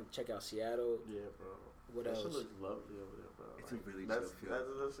out. I want to check out Seattle. Yeah, bro. What that else? shit looks lovely over there, bro. It's like, a really that's, chill feel.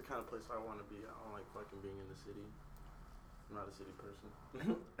 that's the kind of place I want to be. I don't like fucking being in the city. I'm not a city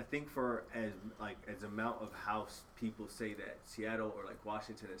person. I think for as amount of house people say that Seattle or like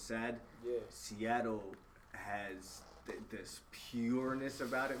Washington is sad. Yeah. Seattle has this pureness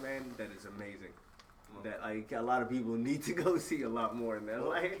about it, man. That is amazing. That like a lot of people need to go see a lot more in that.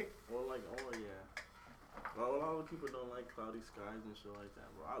 Like, Well, yeah. Well, a lot of people don't like cloudy skies and shit like that,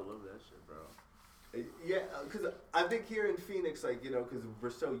 bro. I love that shit, bro. yeah, because I think here in Phoenix, like, you know, because we're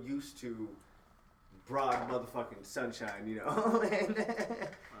so used to broad motherfucking sunshine, you know, and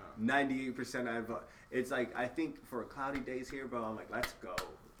 98% it's like, I think for cloudy days here, bro, I'm like, let's go.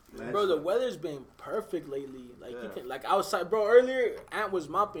 Bro, the weather's been perfect lately. Like Yeah. you can, like outside, bro. Earlier, Aunt was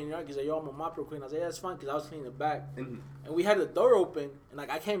mopping, you know, because like, yo, I'm a mop real quick. And I was like, yeah, that's fine, because I was cleaning the back, Mhm. and we had the door open, and like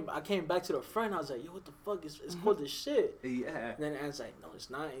I came back to the front. I was like, yo, what the fuck? It's cold as shit. Yeah. And then Aunt's like, no, it's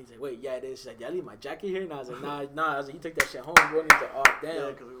not. And he's like, wait, yeah, it is. She's like, did I leave my jacket here? And I was like, nah. I was like, you took that shit home, bro. And he's like, oh, damn. Yeah,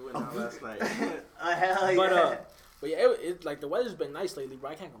 because we went out last night. Hell But yeah. but yeah, it like the weather's been nice lately,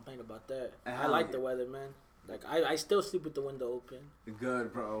 bro. I can't complain about that. I Hell like yeah. the weather, man. Like I still sleep with the window open.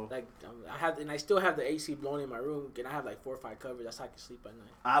 Good, bro. Like I still have the AC blowing in my room, and I have like 4 or 5 covers. That's how I can sleep at night.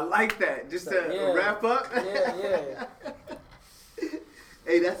 I like that. Just So, to yeah. wrap up. Yeah.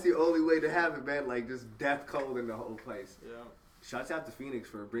 Hey, that's the only way to have it, man. Like, just death cold in the whole place. Yeah. Shouts out to Phoenix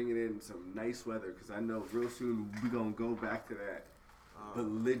for bringing in some nice weather, because I know real soon we gonna go back to that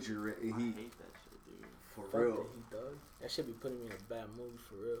belligerent I heat. hate that shit, dude. For Fuck real. the heat, dog. That should be putting me in a bad mood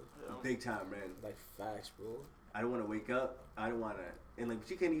for real. Yeah. Big time, man. Like facts, bro. I don't want to wake up. I don't want to. And, like, but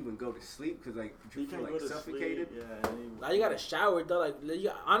you can't even go to sleep because, like, you feel, can't like, go to suffocated. sleep. Yeah. Now you gotta shower, though. Like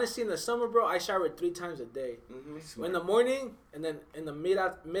honestly, in the summer, bro, I shower 3 times a day. Mm-hmm. In the morning, and then in the mid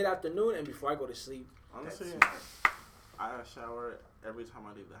afternoon, and before I go to sleep. Honestly, That's smart. I shower every time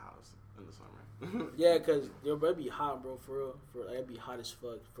I leave the house in the summer. Yeah, cause yo, bro, it be hot, bro, for real. Like, it be hot as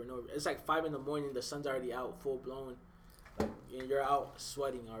fuck for no. It's like 5 in the morning. The sun's already out, full blown. Like, and you're out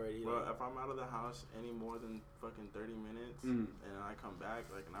sweating already. Bro, Like. if I'm out of the house any more than fucking 30 minutes Mm. and I come back,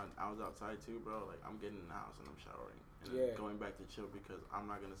 like, and I was outside too, bro, like, I'm getting in the house and I'm showering. And Yeah. then going back to chill because I'm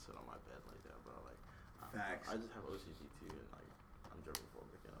not going to sit on my bed like that, bro. Like, Facts. I just have OCD too and, like, I'm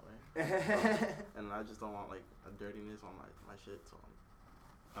germophobic in a way. And I just don't want, like, a dirtiness on my shit, so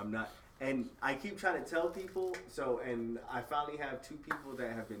I'm not. And I keep trying to tell people, and I finally have 2 people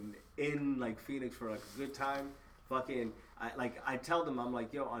that have been in, like, Phoenix for, like, a good time. Fucking, I tell them, I'm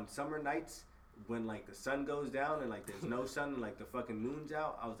like, yo, on summer nights, when, like, the sun goes down and, like, there's no sun and, like, the fucking moon's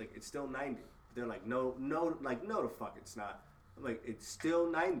out, I was like, it's still 90. They're like, no, the fuck it's not. I'm like, it's still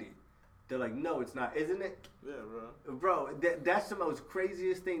 90. They're like, no, it's not, isn't it? yeah, bro. Bro, that's the most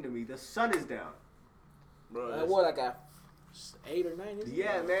craziest thing to me. The sun is down. Bro, What, like a 8 or 9? Isn't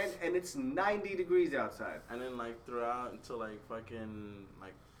Yeah, it? man, and it's 90 degrees outside. and then, like, throughout until, like, fucking,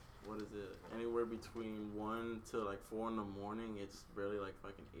 like, what is it? Anywhere between 1 to, like, 4 in the morning, it's barely, like,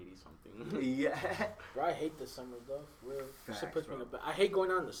 fucking 80 something. Yeah. Bro, I hate the summers, though. For real. Facts, Shit puts me in bro. a bad. I hate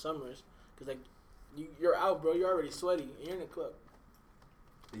going out in the summers, because, like, you're out, bro. You're already sweaty. And you're in the club.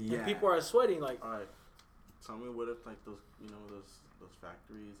 Yeah. And people are sweating, like. All right, tell me what if, like, those, you know, those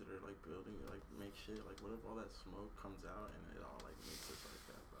factories that are, like, building, like, make shit, like, what if all that smoke comes out and it all, like, makes it like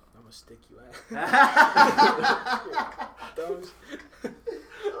that, bro? I'm gonna stick you out. Those.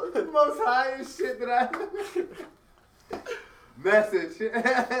 the most highest shit that I message.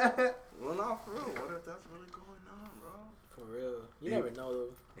 Well, not for real. What if that's really going on, bro? For real. You It- never know,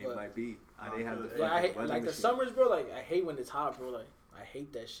 though. It But- might be. They have the Yeah, I fucking hate weather like the machine. summers, bro. Like I hate when it's hot, bro. Like I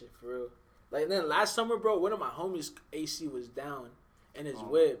hate that shit for real. Like and then last summer, bro, one of my homies' AC was down in his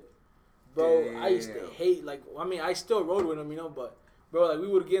whip, bro. I used to Damn. hate like I mean I still rode with him, you know, but bro, like we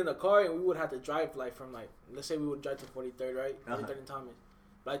would get in the car and we would have to drive like from like let's say we would drive to 43rd, right? 43rd and Thomas.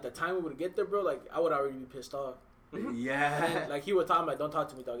 But like the time we would get there, bro, like I would already be pissed off. Yeah. And, like he would tell me, like, don't talk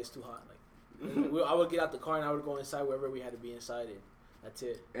to me, dog. It's too hot. Like I would get out the car and I would go inside wherever we had to be inside it. That's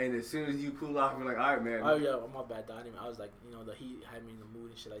it. And as soon as you cool off, you're like, all right, man. Oh yeah, my bad, dog. I was like, you know, the heat had me in the mood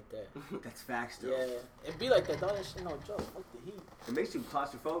and shit like that. That's facts, though. Yeah, it be like that, dog. That shit no joke. Fuck the heat. It makes you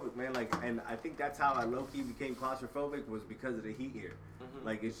claustrophobic, man. Like, and I think that's how I low-key became claustrophobic was because of the heat here.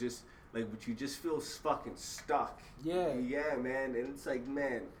 Like, it's just like, but you just feel fucking stuck. Yeah. Yeah, man. And it's like,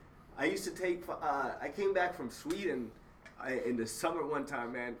 man, I used to take. I came back from Sweden in the summer one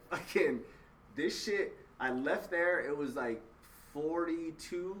time, man. Fucking this shit. I left there. It was like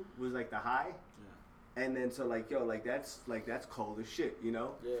 42 was like the high. Yeah. And then so like yo, like that's cold as shit, you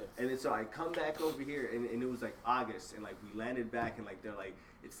know. Yeah. And then so I come back over here, and it was like August, and like we landed back, and like they're like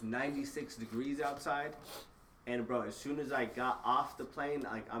it's 96 degrees outside. And bro, as soon as I got off the plane,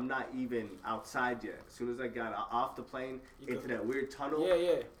 like I'm not even outside yet. As soon as I got off the plane into that weird tunnel,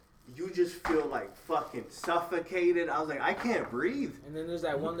 you just feel like fucking suffocated. I was like, I can't breathe. And then there's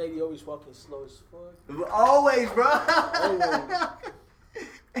that one lady always walking slow as fuck. Always, bro. Always.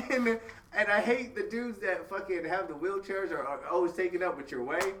 and I hate the dudes that fucking have the wheelchairs or are always taking up with your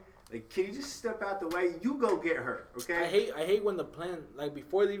way. Like, can you just step out the way? You go get her, okay? I hate when the plane, like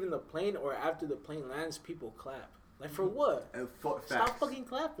before leaving the plane or after the plane lands, people clap. Like for what? Stop fucking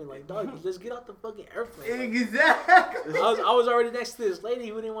clapping, like dog. Just get off the fucking airplane. Exactly. I was already next to this lady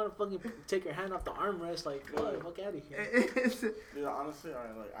who didn't want to fucking take her hand off the armrest. Like, fuck out of here. Dude, honestly,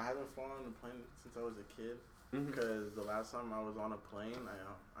 I haven't flown on a plane since I was a kid. Because the last time I was on a plane,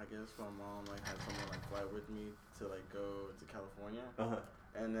 I guess my mom like had someone like fly with me to like go to California.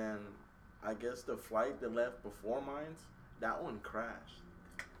 And then I guess the flight that left before mine, that one crashed.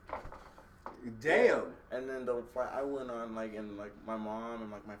 Damn. And then the flight I went on, like, and like my mom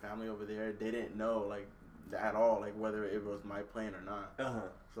and like my family over there, they didn't know like at all like whether it was my plane or not.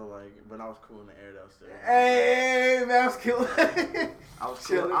 So like, but I was cool in the air though still. Hey, man, I was cool. I was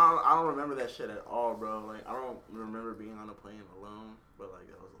cool. I don't remember that shit at all, bro. Like I don't remember being on a plane alone, but like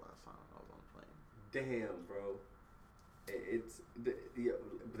that was the last time I was on a plane. Damn, bro.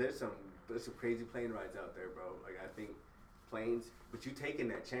 There's some crazy plane rides out there, bro. Like I think planes, but you taking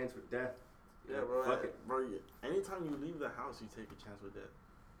that chance with death. Yeah, bro. Fuck it, bro. Anytime you leave the house, you take a chance with death.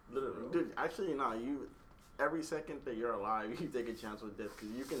 Literally, dude. Actually, no. Every second that you're alive, you take a chance with death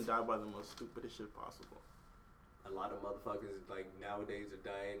because you can die by the most stupidest shit possible. A lot of motherfuckers like nowadays are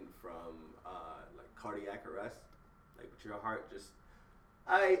dying from like cardiac arrest, like with your heart just.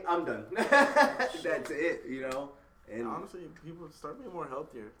 I'm done. That's it, you know. And honestly, people start being more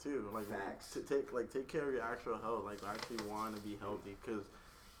healthier too. Like facts. To take care of your actual health. Like actually want to be healthy because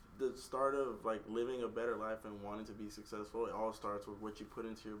the start of like living a better life and wanting to be successful, it all starts with what you put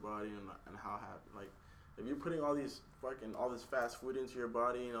into your body and how happy. Like if you're putting all this fast food into your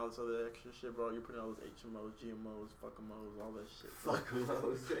body and all this other extra shit, bro, you're putting all those HMOs, GMOs, fuckamos, all that shit.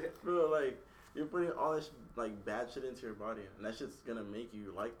 Fuckamos, bro. Like you're putting all this like bad shit into your body, and that shit's gonna make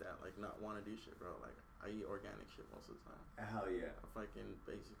you like that, like not want to do shit, bro. Like I eat organic shit most of the time. Hell yeah. I'm fucking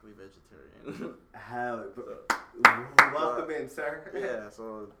basically vegetarian. Hell, welcome in, sir. Yeah,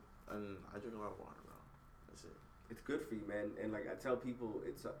 so and I drink a lot of water, bro. That's it. It's good for you, man. And like I tell people,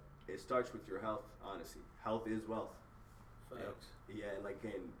 it starts with your health. Honestly, health is wealth. Facts. Yeah,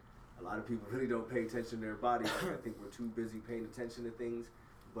 and a lot of people really don't pay attention to their body. Like, I think we're too busy paying attention to things,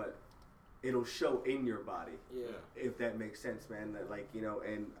 but it'll show in your body. Yeah. If that makes sense, man. That like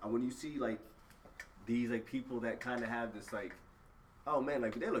and when you see like these like people that kind of have this like, oh man,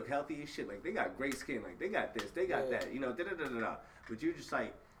 like they look healthy as shit. Like they got great skin. Like they got this, they got that. Da da da da. But you're just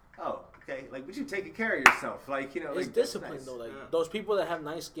like, oh, okay. Like, but you taking care of yourself. Like it's like discipline nice. Though. Like those people that have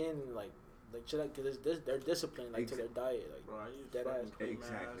nice skin, like shit like they're disciplined like to their diet. Like bro, I use dead ass.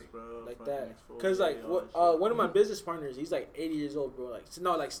 Exactly. Bro, like that. Cause like one of my business partners, he's like 80 years old, bro. Like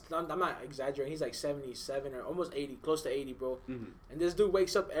no, like I'm not exaggerating. He's like 77 or almost 80, close to 80, bro. And this dude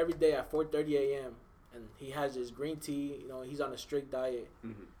wakes up every day at 4:30 a.m. and he has his green tea. He's on a strict diet.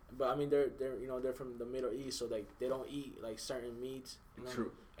 But I mean, they're from the Middle East, so like they don't eat like certain meats.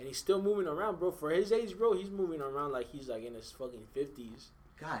 True. And he's still moving around, bro. For his age, bro, he's moving around like he's like in his fucking 50s.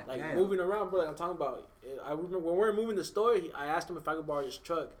 God like damn. Moving around, bro. Like I'm talking about. I remember when we were moving the store, I asked him if I could borrow his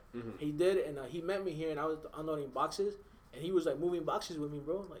truck. He did, and he met me here, and I was unloading boxes, and he was like moving boxes with me,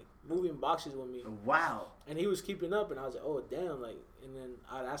 bro. Like moving boxes with me. Wow. And he was keeping up, and I was like, oh damn, like. And then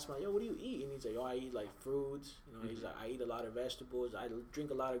I'd ask him, like, yo, what do you eat? And he's like, I eat like fruits. He's like, I eat a lot of vegetables. I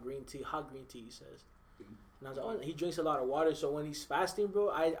drink a lot of green tea, hot green tea. He says. And I was like, oh, he drinks a lot of water. So when he's fasting, bro,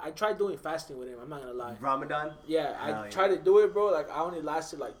 I tried doing fasting with him. I'm not gonna lie. Ramadan. Yeah, I tried to do it, bro. Like I only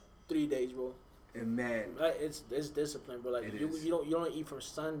lasted like 3 days, bro. And man, like, it's discipline, bro. Like you don't eat from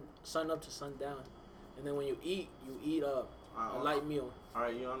sun up to sundown, and then when you eat a light meal. All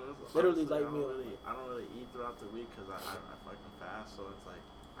right, you honest? Literally light meal. I don't really eat throughout the week because I fucking fast. So it's like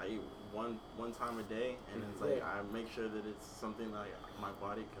I eat one time a day, and it's like I make sure that it's something like my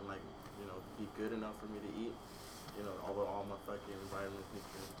body can like be good enough for me to eat. All my fucking vitamins,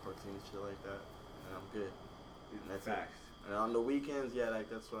 nutrients, protein, shit like that, and I'm good. And that's facts. And on the weekends, yeah, like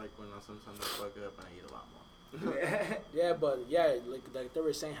that's like when sometimes I fuck up and I eat a lot more. Yeah, but yeah, like they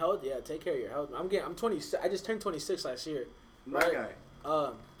were saying, health. Yeah, take care of your health. I'm 26. I just turned 26 last year. My Right? guy.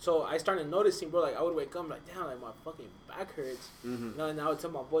 So I started noticing, bro. Like I would wake up, like damn, like my fucking back hurts. Mm-hmm. You know, and I would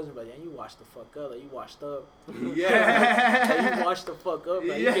tell my boys, like, yeah, you washed the fuck up. Like you washed up. Yeah. Like, you washed the fuck up.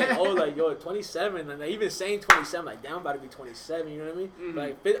 Like you Yeah. get old, like yo, 27, and even saying 27, like damn, I'm about to be 27. You know what I mean? Mhm.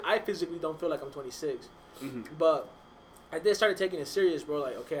 Like I physically don't feel like I'm 26, Mm-hmm. but I did started taking it serious, bro.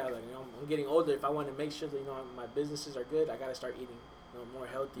 Like okay, I'm getting older. If I want to make sure that my businesses are good, I gotta start eating more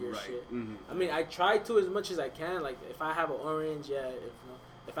healthier shit. Mm-hmm. I mean, I try to as much as I can. Like if I have an orange, yeah.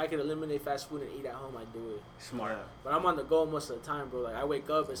 If I could eliminate fast food and eat at home, I do it. Smart. But I'm on the go most of the time, bro. Like I wake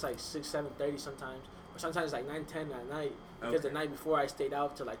up, it's like 6, 7:30 sometimes, or sometimes like 9, 10 at night because Okay. the night before I stayed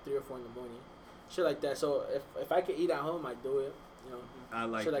out till like 3 or 4 in the morning, shit like that. So if I could eat at home, I do it. You know, I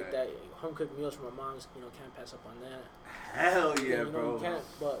like shit that. like that. Home cooked meals from my mom's, can't pass up on that. Hell yeah, You know, bro. you can't.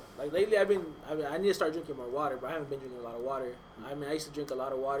 But like lately, I need to start drinking more water, but I haven't been drinking a lot of water. I mean, I used to drink a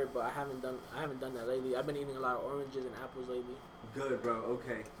lot of water, but I haven't done that lately. I've been eating a lot of oranges and apples lately. Good, bro.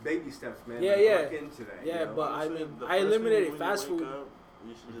 Okay. Baby steps, man. Yeah, Like, yeah. Work into that. Yeah, you know? but I Honestly, mean, the I first thing eliminated when fast you wake food. Up,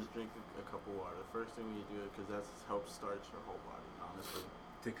 you should just drink a cup of water. The first thing when you do it, because that helps starch your whole body, honestly.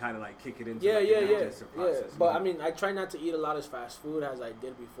 To kind of like kick it into Yeah, like, yeah, the yeah, digestive yeah. process. But I mean, I try not to eat a lot of fast food as I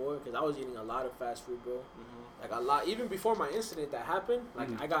did before, because I was eating a lot of fast food, bro. Mm-hmm. Like a lot, even before my incident that happened. Like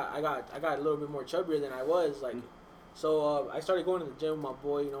Mhm. I got a little bit more chubbier than I was. Like, Mhm. so I started going to the gym with my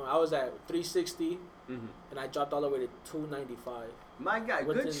boy. I was at 360, Mm-hmm. and I dropped all the way to 295. My guy,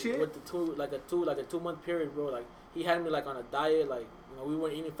 good shit. With the 2 month period, bro. Like he had me like on a diet. Like we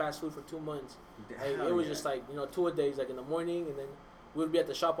weren't eating fast food for 2 months. Like, Hell it was yeah. just like 2 a days, like in the morning, and then we would be at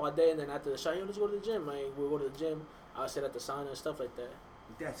the shop all day, and then after the shop, let's go to the gym. Like we'd go to the gym. I would sit at the sauna and stuff like that.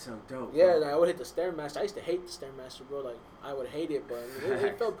 That's so dope. Yeah, bro. like I would hit the Stairmaster. I used to hate the Stairmaster, bro. Like I would hate it, but I mean,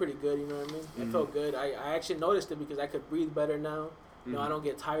 it felt pretty good. You know what I mean? It Mhm. felt good. I actually noticed it because I could breathe better now. I Mhm. don't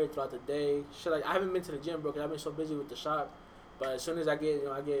get tired throughout the day. Shit, like I haven't been to the gym, bro, because I've been so busy with the shop. But as soon as I get,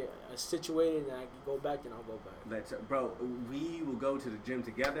 situated and I can go back, then I'll go back. That's bro. We will go to the gym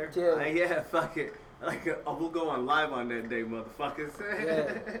together. Yeah. Yeah. Fuck it. Like we'll go on live on that day, motherfuckers.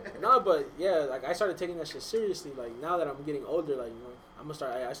 Yeah. No, but yeah, like I started taking that shit seriously. Like now that I'm getting older, like I'm gonna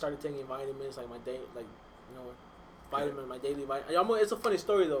start. I started taking vitamins, like my day, like my daily vitamin. It's a funny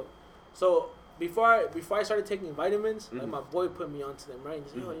story though. So before I started taking vitamins, like Mhm. my boy put me onto them, right? And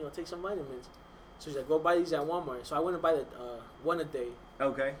he said, Mhm. take some vitamins. So he's like, go buy these at Walmart. So I went and buy the one a day.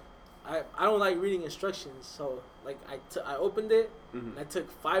 Okay. I don't like reading instructions, so like I opened it Mhm. and I took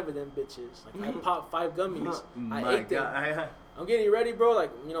 5 of them bitches. Like I popped 5 gummies. I My ate them. God. I'm getting ready, bro. Like,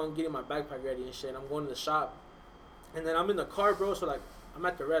 I'm getting my backpack ready and shit. I'm going to the shop. And then I'm in the car, bro. So, like, I'm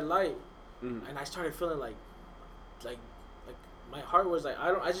at the red light. Mhm. And I started feeling like my heart was like,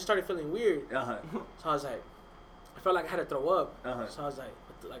 I just started feeling weird. Uh-huh. So I was like, I felt like I had to throw up. Uh-huh. So I was like,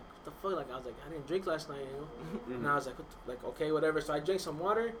 what the fuck? Like, I was like, I didn't drink last night, Mhm. And I was like, okay, whatever. So I drank some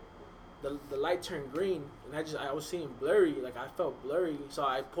water. The light turned green. And I was seeing blurry. Like, I felt blurry. So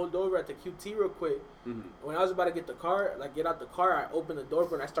I pulled over at the QT real quick. Mhm. When I was about to get out the car, I opened the door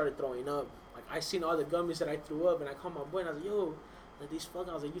and I started throwing up. Like I seen all the gummies that I threw up, and I called my boy and I was like, "Yo, like these I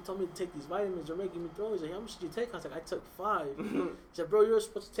was like, you told me to take these vitamins, they're making me throw." He's like, "How much did you take?" I was like, "I took 5." He said, "Bro, you're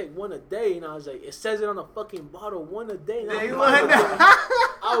supposed to take 1 a day," and I was like, "It says it on the fucking bottle, 1 a day." And Day I, one.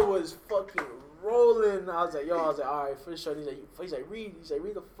 I was fucking rolling. I was like, "Yo," I was like, "All right, for sure." He's like, read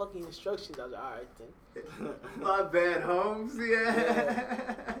the fucking instructions." I was like, "All right, then." My bad, Holmes.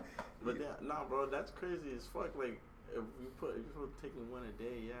 Yeah. But nah, bro, that's crazy as fuck. Like, if you're taking 1 a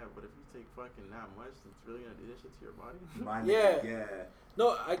day, yeah, but if you take fucking that much, it's really gonna do this shit to your body. My Yeah. nigga, yeah. No,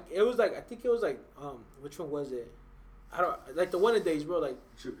 I think it was like which one was it? I don't like the 1 a days, bro. Like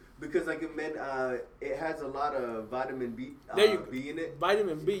True. Because like it meant it has a lot of vitamin B There you go. B in it.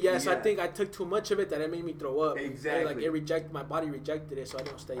 vitamin B. Yes, I Yeah. think I took too much of it that it made me throw up. Exactly. And, like my body rejected it, so I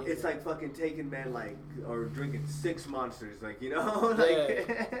don't stay in. It's there. like fucking taking or drinking 6 Monsters, like like.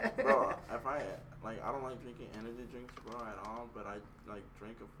 Yeah. Bro, I don't like drinking energy drinks, bro, at all. But I like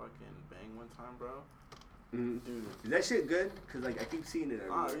drank a fucking Bang one time, bro. Mhm. Dude, Is that shit good? Cause like I keep seeing it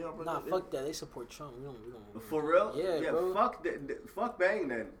everywhere. bro, Nah, fuck that. They support Trump. We don't. For real? Yeah, bro. Fuck Bang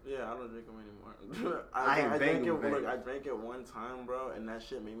then. Yeah, I don't drink them anymore. I ain't drank banging it. Bang. Look, I drank it one time, bro, and that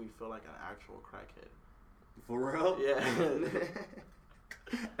shit made me feel like an actual crackhead. For real? Yeah.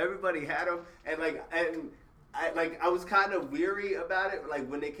 Everybody had them, and I was kind of weary about it. Like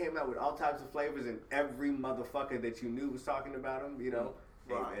when they came out with all types of flavors, and every motherfucker that you knew was talking about them. You know.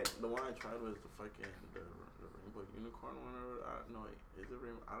 Bro, Hey, man. the one I tried was the fucking the rainbow unicorn one, or no, wait, is it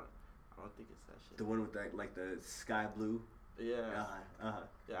rainbow? I don't think it's that shit. The one with that, like the sky blue. Yeah. Uh-huh.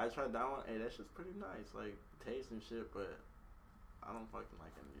 Yeah, I tried that one. Hey, that shit's pretty nice. Like, taste and shit, but I don't fucking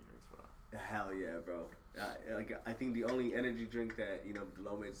like energy drinks, bro. Hell yeah, bro. Like, I think the only energy drink that, you know, the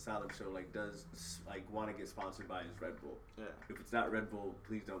Low Made Salad Show, like, does, like, want to get sponsored by is Red Bull. Yeah. If it's not Red Bull,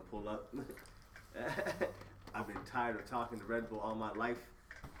 please don't pull up. I've been tired of talking to Red Bull all my life.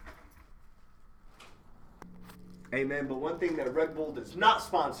 Hey, man, but one thing that Red Bull does not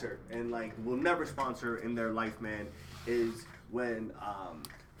sponsor, and, like, will never sponsor in their life, man, is when,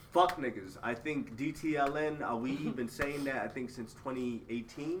 fuck niggas. I think DTLN, we've been saying that, I think, since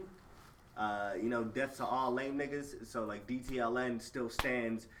 2018. You know, death to all lame niggas. So, like, DTLN still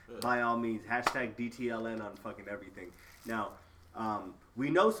stands by all means. Hashtag DTLN on fucking everything. Now, we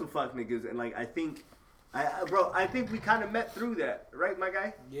know some fuck niggas, and, like, I think we kind of met through that, right, my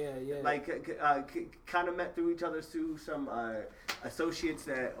guy? Yeah. Like, kind of met through each other through some associates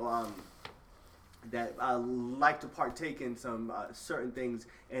that like to partake in some certain things.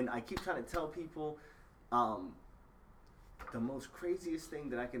 And I keep trying to tell people, the most craziest thing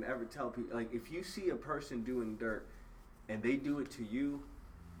that I can ever tell people, like, if you see a person doing dirt and they do it to you,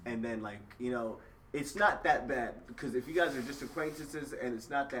 and then, like, you know, it's not that bad, because if you guys are just acquaintances, and it's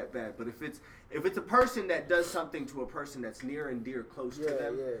not that bad. But if it's a person that does something to a person that's near and dear close to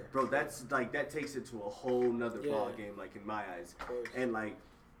them, bro, that's like, that takes it to a whole nother ball game, like, in my eyes. And like,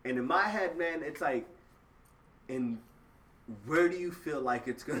 and in my head, man, it's like, and where do you feel like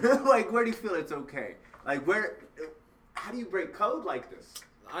it's gonna like, where do you feel it's okay? Like, how do you break code like this?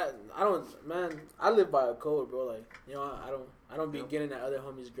 I don't, man. I live by a code, bro. Like, you know, I don't be getting at other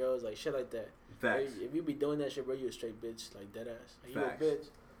homies' girls, like, shit like that. Facts. If you be doing that shit, bro, you a straight bitch, like, dead ass. Like, Facts. You a bitch.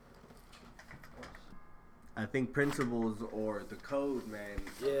 I think principles or the code, man.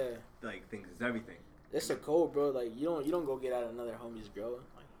 Yeah. Like, things is everything. It's a code, bro. Like, you don't go get at another homie's girl.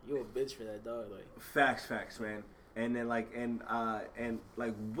 Like, you a bitch for that, dog. Like, Facts, man. And then, like, and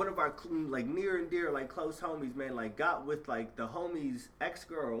like, one of our, like, near and dear, like, close homies, man, like, got with, like, the homie's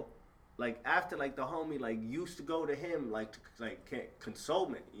ex-girl, like, after, like, the homie, like, used to go to him, like, to, like, console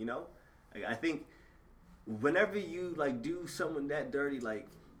me, you know? Like, I think whenever you, like, do someone that dirty, like,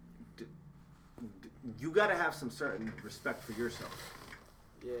 you gotta have some certain respect for yourself.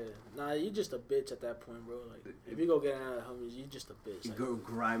 yeah. Nah, you just a bitch at that point, bro. Like, if you go get another homies, you just a bitch. You Like, go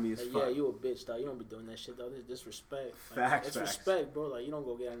grimy as like, fuck. yeah, you a bitch, dog. You don't be doing that shit, dog. It's disrespect. Facts, It's facts. respect, bro. Like, you don't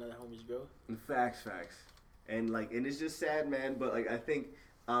go get another homie's girl. Facts. And, like, and it's just sad, man, but, like, I think,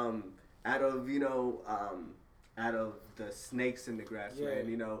 out of the snakes in the grass, man,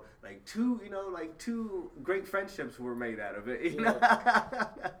 you know, like, two great friendships were made out of it, you know?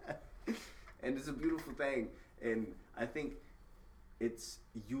 And it's a beautiful thing. And I think it's,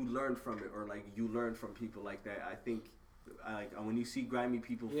 you learn from it, or, like, you learn from people like that. I think, like, when you see grimy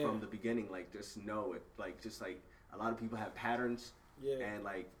people from the beginning, like, just know it. Like, just, like, a lot of people have patterns. Yeah. And,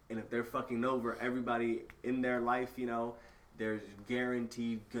 like, and if they're fucking over everybody in their life, you know, there's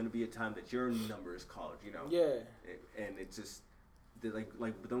guaranteed gonna be a time that your number is called, you know. Yeah. And it's just, like,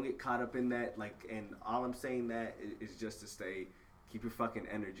 don't get caught up in that. Like, and all I'm saying that is just to stay, keep your fucking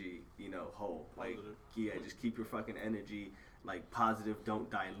energy, you know, whole. Like, just keep your fucking energy, like, positive. Don't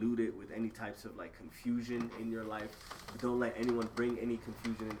dilute it with any types of, like, confusion in your life. Don't let anyone bring any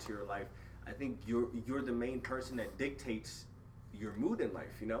confusion into your life. I think you're the main person that dictates your mood in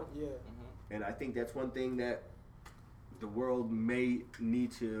life, you know? Yeah. Mm-hmm. And I think that's one thing that the world may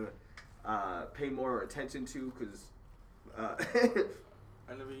need to pay more attention to, because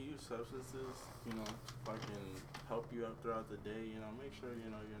I never use substances, you know, fucking help you up throughout the day, you know, make sure,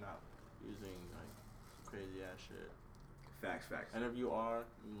 you know, you're not using, like, crazy ass shit. Facts. And if you are,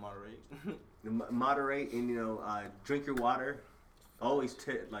 moderate. Moderate, and, you know, drink your water. Always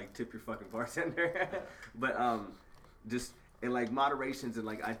tip your fucking bartender. But just, and, like, moderations, and,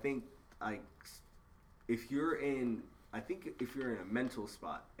 like, I think, like, if you're in a mental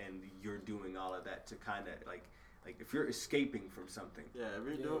spot and you're doing all of that to kind of, like if you're escaping from something. Yeah,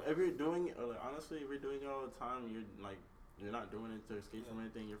 if you're doing it, like, honestly, if you're doing it all the time, you're not doing it to escape from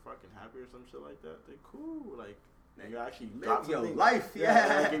anything, you're fucking happy or some shit like that, then cool. Like, you actually got your something. life,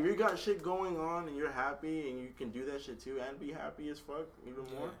 yeah. Like, if you got shit going on and you're happy and you can do that shit too and be happy as fuck even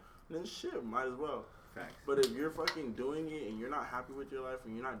more, then shit, might as well. Facts. But if you're fucking doing it and you're not happy with your life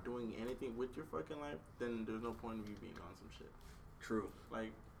and you're not doing anything with your fucking life, then there's no point of you being on some shit. True.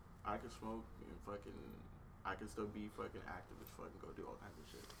 Like, I can smoke and I can still be fucking active as fuck and go do all kinds of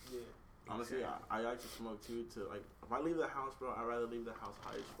shit. Yeah. Honestly, exactly. I like to smoke too. To, like, if I leave the house, bro, I'd rather leave the house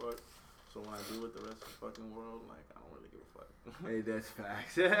high as fuck. So when I deal with the rest of the fucking world, like, I don't really give a fuck. Hey, that's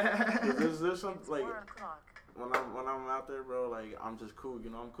facts. there's some, like, when I'm out there, bro, like I'm just cool. You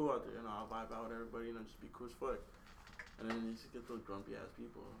know, I'm cool out there. You know, I'll vibe out with everybody. You know, just be cool as fuck. And then you just get those grumpy ass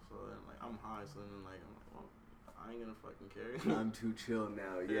people. So then like I'm high. So then like I'm like, well, I ain't gonna fucking care. I'm too chill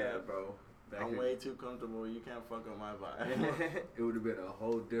now. Yeah, bro. I'm way too comfortable. You can't fuck up my vibe. It would have been a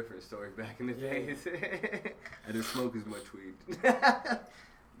whole different story back in the days. I didn't smoke as much weed.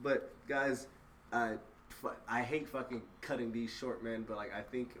 But guys, I hate fucking cutting these short, man. But like I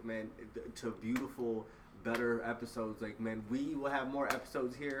think, man, to beautiful, better episodes. Like, man, we will have more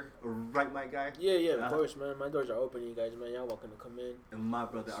episodes here, right, my guy? Yeah, of course, man. My doors are open, you guys, man. Y'all welcome to come in. And my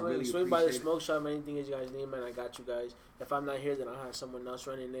brother, swing, I really swing appreciate by the smoke shop. Anything you guys need, man, I got you guys. If I'm not here, then I'll have someone else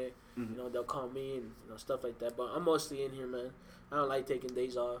running it. Mm-hmm. You know, they'll call me and stuff like that. But I'm mostly in here, man. I don't like taking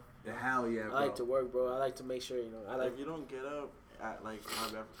days off. Hell yeah, bro. I like to work, bro. I like to make sure, If you don't get up at like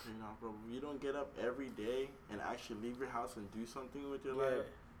my bad for cutting off, bro. If you don't get up every day and actually leave your house and do something with your life,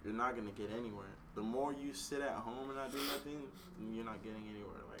 you're not gonna get anywhere. The more you sit at home and not do nothing, you're not getting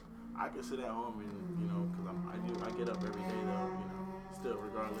anywhere. Like I can sit at home and because I get up every day though. Still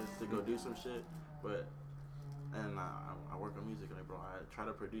regardless to go do some shit, but and I work on music, like bro. I try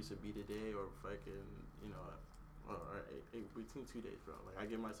to produce a beat a day or fucking or between 2 days, bro. Like I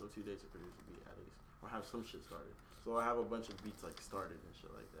give myself 2 days to produce a beat at least, or have some shit started. So I have a bunch of beats like started and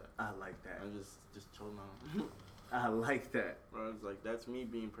shit like that. I like that. I'm just chilling on. I like that. Bro, it's like that's me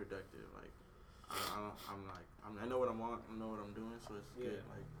being productive. Like I know what I want, I know what I'm doing, so it's good.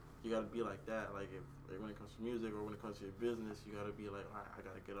 Like you gotta be like that. Like when it comes to music or when it comes to your business, you gotta be like, all right, I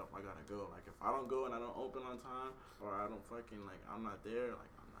gotta get up, I gotta go. Like if I don't go and I don't open on time or I don't fucking like I'm not there,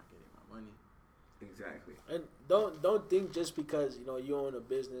 like I'm not getting my money. Exactly. And don't think just because you own a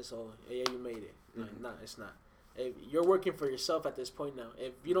business or you made it. Like, nah, it's not. If you're working for yourself at this point now.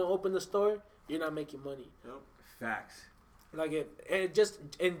 If you don't open the store, you're not making money. Yep. Facts. Like and just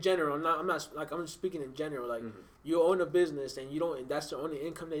in general, I'm speaking in general. Like you own a business and and that's the only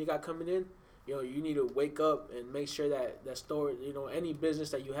income that you got coming in. You need to wake up and make sure that store, any business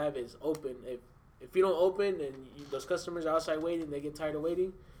that you have is open. If you don't open and those customers are outside waiting, they get tired of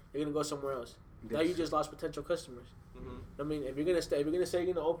waiting, they're gonna go somewhere else. Now you just lost potential customers. I mean, if you're gonna say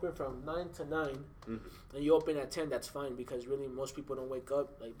you're gonna open from 9 to 9, and you open at 10, that's fine because really most people don't wake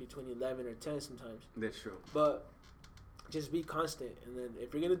up like between 11 or 10 sometimes. That's true. But just be constant, and then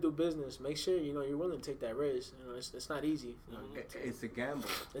if you're gonna do business, make sure you're willing to take that risk. It's not easy. It's a gamble.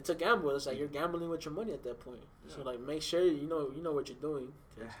 It's a gamble. It's like you're gambling with your money at that point. Yeah. So like, make sure you know what you're doing.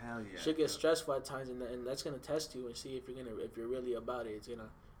 Hell yeah. Should get stressful at times, and that's gonna test you and see if you're really about it. It's gonna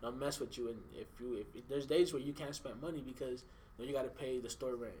mess with you, and if there's days where you can't spend money because you gotta pay the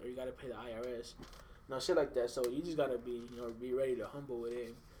store rent or you gotta pay the IRS, shit like that. So you just gotta be be ready to humble with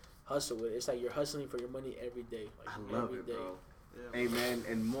it. Hustle with it. It's like you're hustling for your money every day. Like I love it, day. bro. Yeah. Hey, man,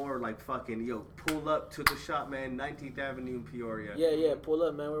 and more like fucking, pull up to the shop, man, 19th Avenue in Peoria. Yeah, pull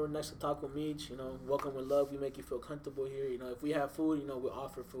up, man. We're next to Taco Meat, welcome with love. We make you feel comfortable here. If we have food, we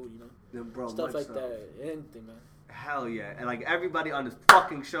offer food, Then, bro, stuff like that. Anything, man. Hell yeah. And like everybody on this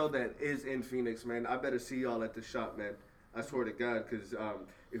fucking show that is in Phoenix, man, I better see y'all at the shop, man. I swear to God, because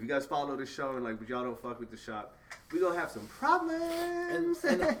if you guys follow the show and like y'all don't fuck with the shop, we gonna have some problems.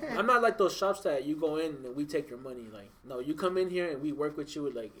 And I'm not like those shops that you go in and we take your money. Like, no, you come in here and we work with you.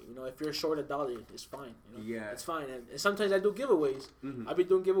 Like, if you're short $1, it's fine. Yeah, it's fine. And sometimes I do giveaways. I be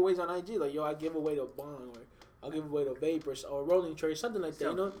doing giveaways on IG. Like, I give away the bong or I'll give away the vape or rolling tray, something like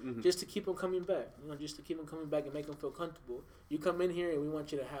that. Just to keep them coming back. Just to keep them coming back and make them feel comfortable. You come in here and we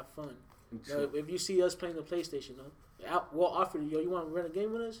want you to have fun. If you see us playing the PlayStation, we'll offer you. You want to run a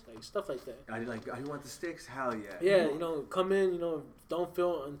game with us? Like stuff like that. You want the sticks? Hell yeah. Yeah, come in. Don't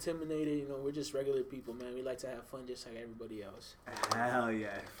feel intimidated. We're just regular people, man. We like to have fun just like everybody else. Hell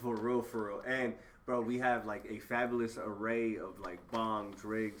yeah, for real. And bro, we have like a fabulous array of like bongs,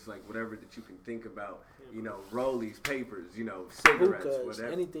 rigs, like whatever that you can think about. Rollies, papers, cigarettes, hookahs,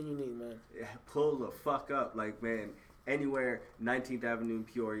 whatever. Anything you need, man. Yeah, pull the fuck up, like man. Anywhere, 19th Avenue in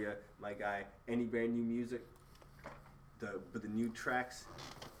Peoria, my guy. Any brand new music, the new tracks.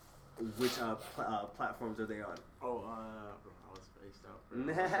 Which platforms are they on? Oh, bro, I was spaced out. I'm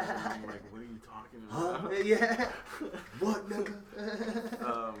like, what are you talking about? Huh? Yeah. What, nigga?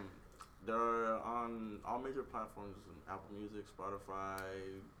 They're on all major platforms: Apple Music, Spotify.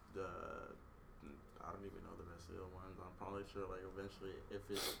 I don't even know the rest of the ones. I'm probably sure, like, eventually, if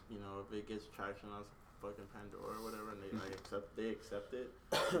it gets traction on fucking Pandora or whatever, and they accept it,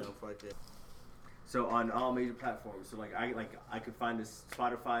 fuck it. So on all major platforms. So I could find this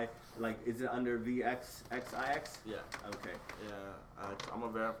Spotify. Like, is it under VXXIX? Yeah. Okay. Yeah. I'm a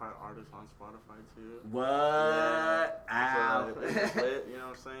verified artist on Spotify too. What? Yeah. Ow. So it's lit, you know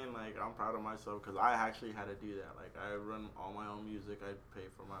what I'm saying? Like, I'm proud of myself because I actually had to do that. Like, I run all my own music. I pay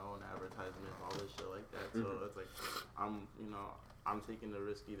for my own advertisements, all this shit like that. So it's like, I'm taking the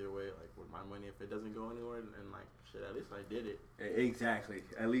risk either way, like with my money. If it doesn't go anywhere, and like shit, at least I did it. Exactly.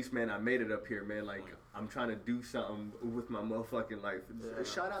 At least, man, I made it up here, man. Like, I'm trying to do something with my motherfucking life. Yeah.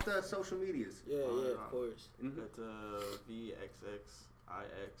 Shout out to social medias. Yeah, of course. It's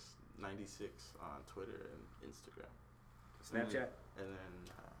VXXIX96 on Twitter and Instagram. Snapchat. And then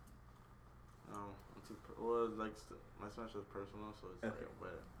my Snapchat's personal, so it's okay.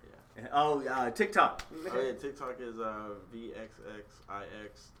 but yeah. Oh, TikTok. Oh yeah, TikTok is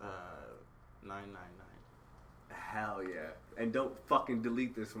VXXIX999. Hell yeah. And don't fucking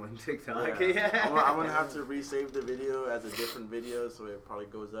delete this one, TikTok. Yeah. I'm gonna have to resave the video as a different video, so it probably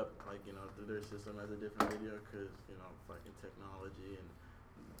goes up, like, through their system as a different video, because, fucking technology and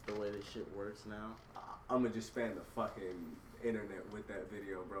the way this shit works now. I'm gonna just spam the fucking internet with that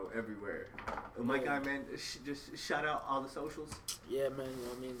video, bro, everywhere. My guy, man, just shout out all the socials. Yeah, man,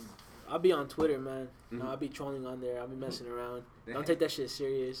 I'll be on Twitter, man. I'll be trolling on there. I'll be messing around. Don't take that shit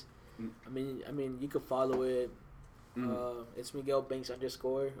serious. I mean, you could follow it. It's Miguel Banks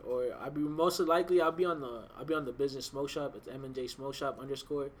 _, or I'll be I'll be on the business smoke shop. It's M&J Smoke Shop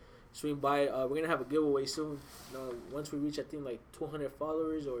 _ Swing by. We're gonna have a giveaway soon. Once we reach, I think, like 200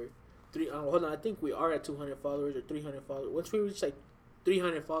 followers or hold on, I think we are at 200 followers or 300 followers. Once we reach like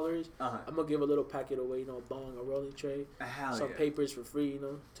 300 followers, I'm gonna give a little packet away. A bong, a rolling tray, some papers for free.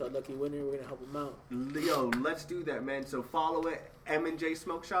 To a lucky winner. We're gonna help them out. Yo, let's do that, man. So follow it, M&J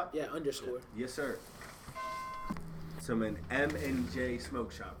Smoke Shop. Yeah, _ Yes, sir. So, man, M&J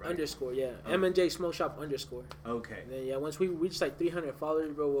Smoke Shop, right? _ yeah. M&J Smoke Shop _ Okay. And then, yeah, once we reach like 300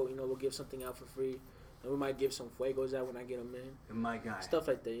 followers, bro, we'll give something out for free. And we might give some fuegos out when I get them in. My guy. Stuff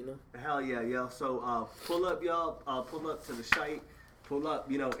like that, Hell yeah, yo. So, pull up, y'all. Pull up to the site. Pull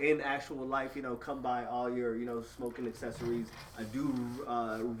up, in actual life, come by all your, smoking accessories. I do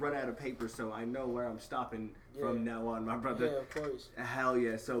run out of paper, so I know where I'm stopping from now on, my brother. Yeah, of course. Hell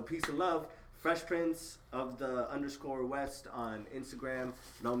yeah. So, peace and love. Fresh Prince of the _West on Instagram,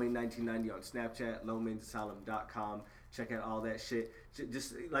 Lomain1990 on Snapchat, LomainAsylum.com. Check out all that shit.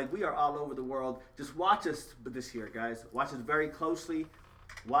 Just like, we are all over the world. Just watch us this year, guys. Watch us very closely.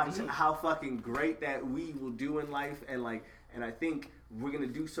 Watch how fucking great that we will do in life, and I think we're gonna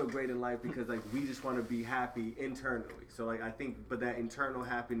do so great in life because we just want to be happy internally. So I think, but that internal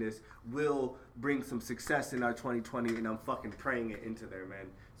happiness will bring some success in our 2020, and I'm fucking praying it into there,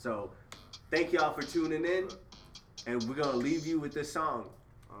 man. So thank y'all for tuning in, and we're gonna leave you with this song.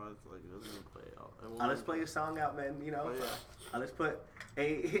 Oh, it's like it doesn't play out. Let's play a song out, man. Oh, yeah. Let's put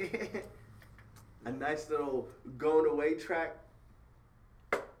a nice little going away track.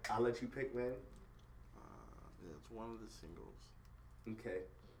 I'll let you pick, man. Yeah, it's one of the singles. Okay.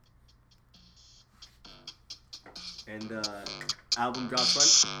 And album drops when?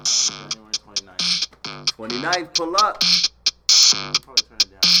 January 29th. 29th, pull up. I'll probably turn it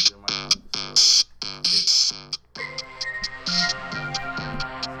down because it might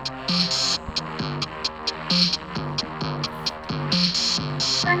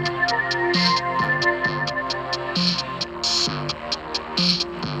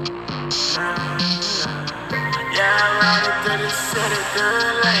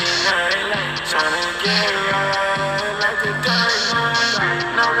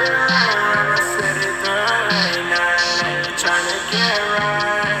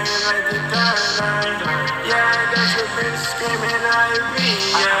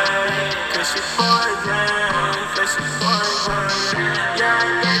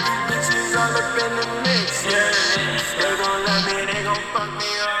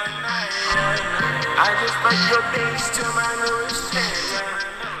your bitch to my newest chick.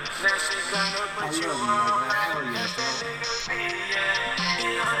 Now she gonna put you on. He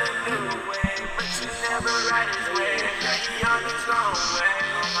on a new way, but you never ride his way. He on his own way.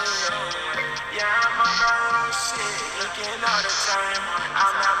 Yeah, I'm on my own shit, looking all the time.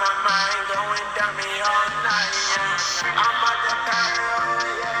 I'm out my mind.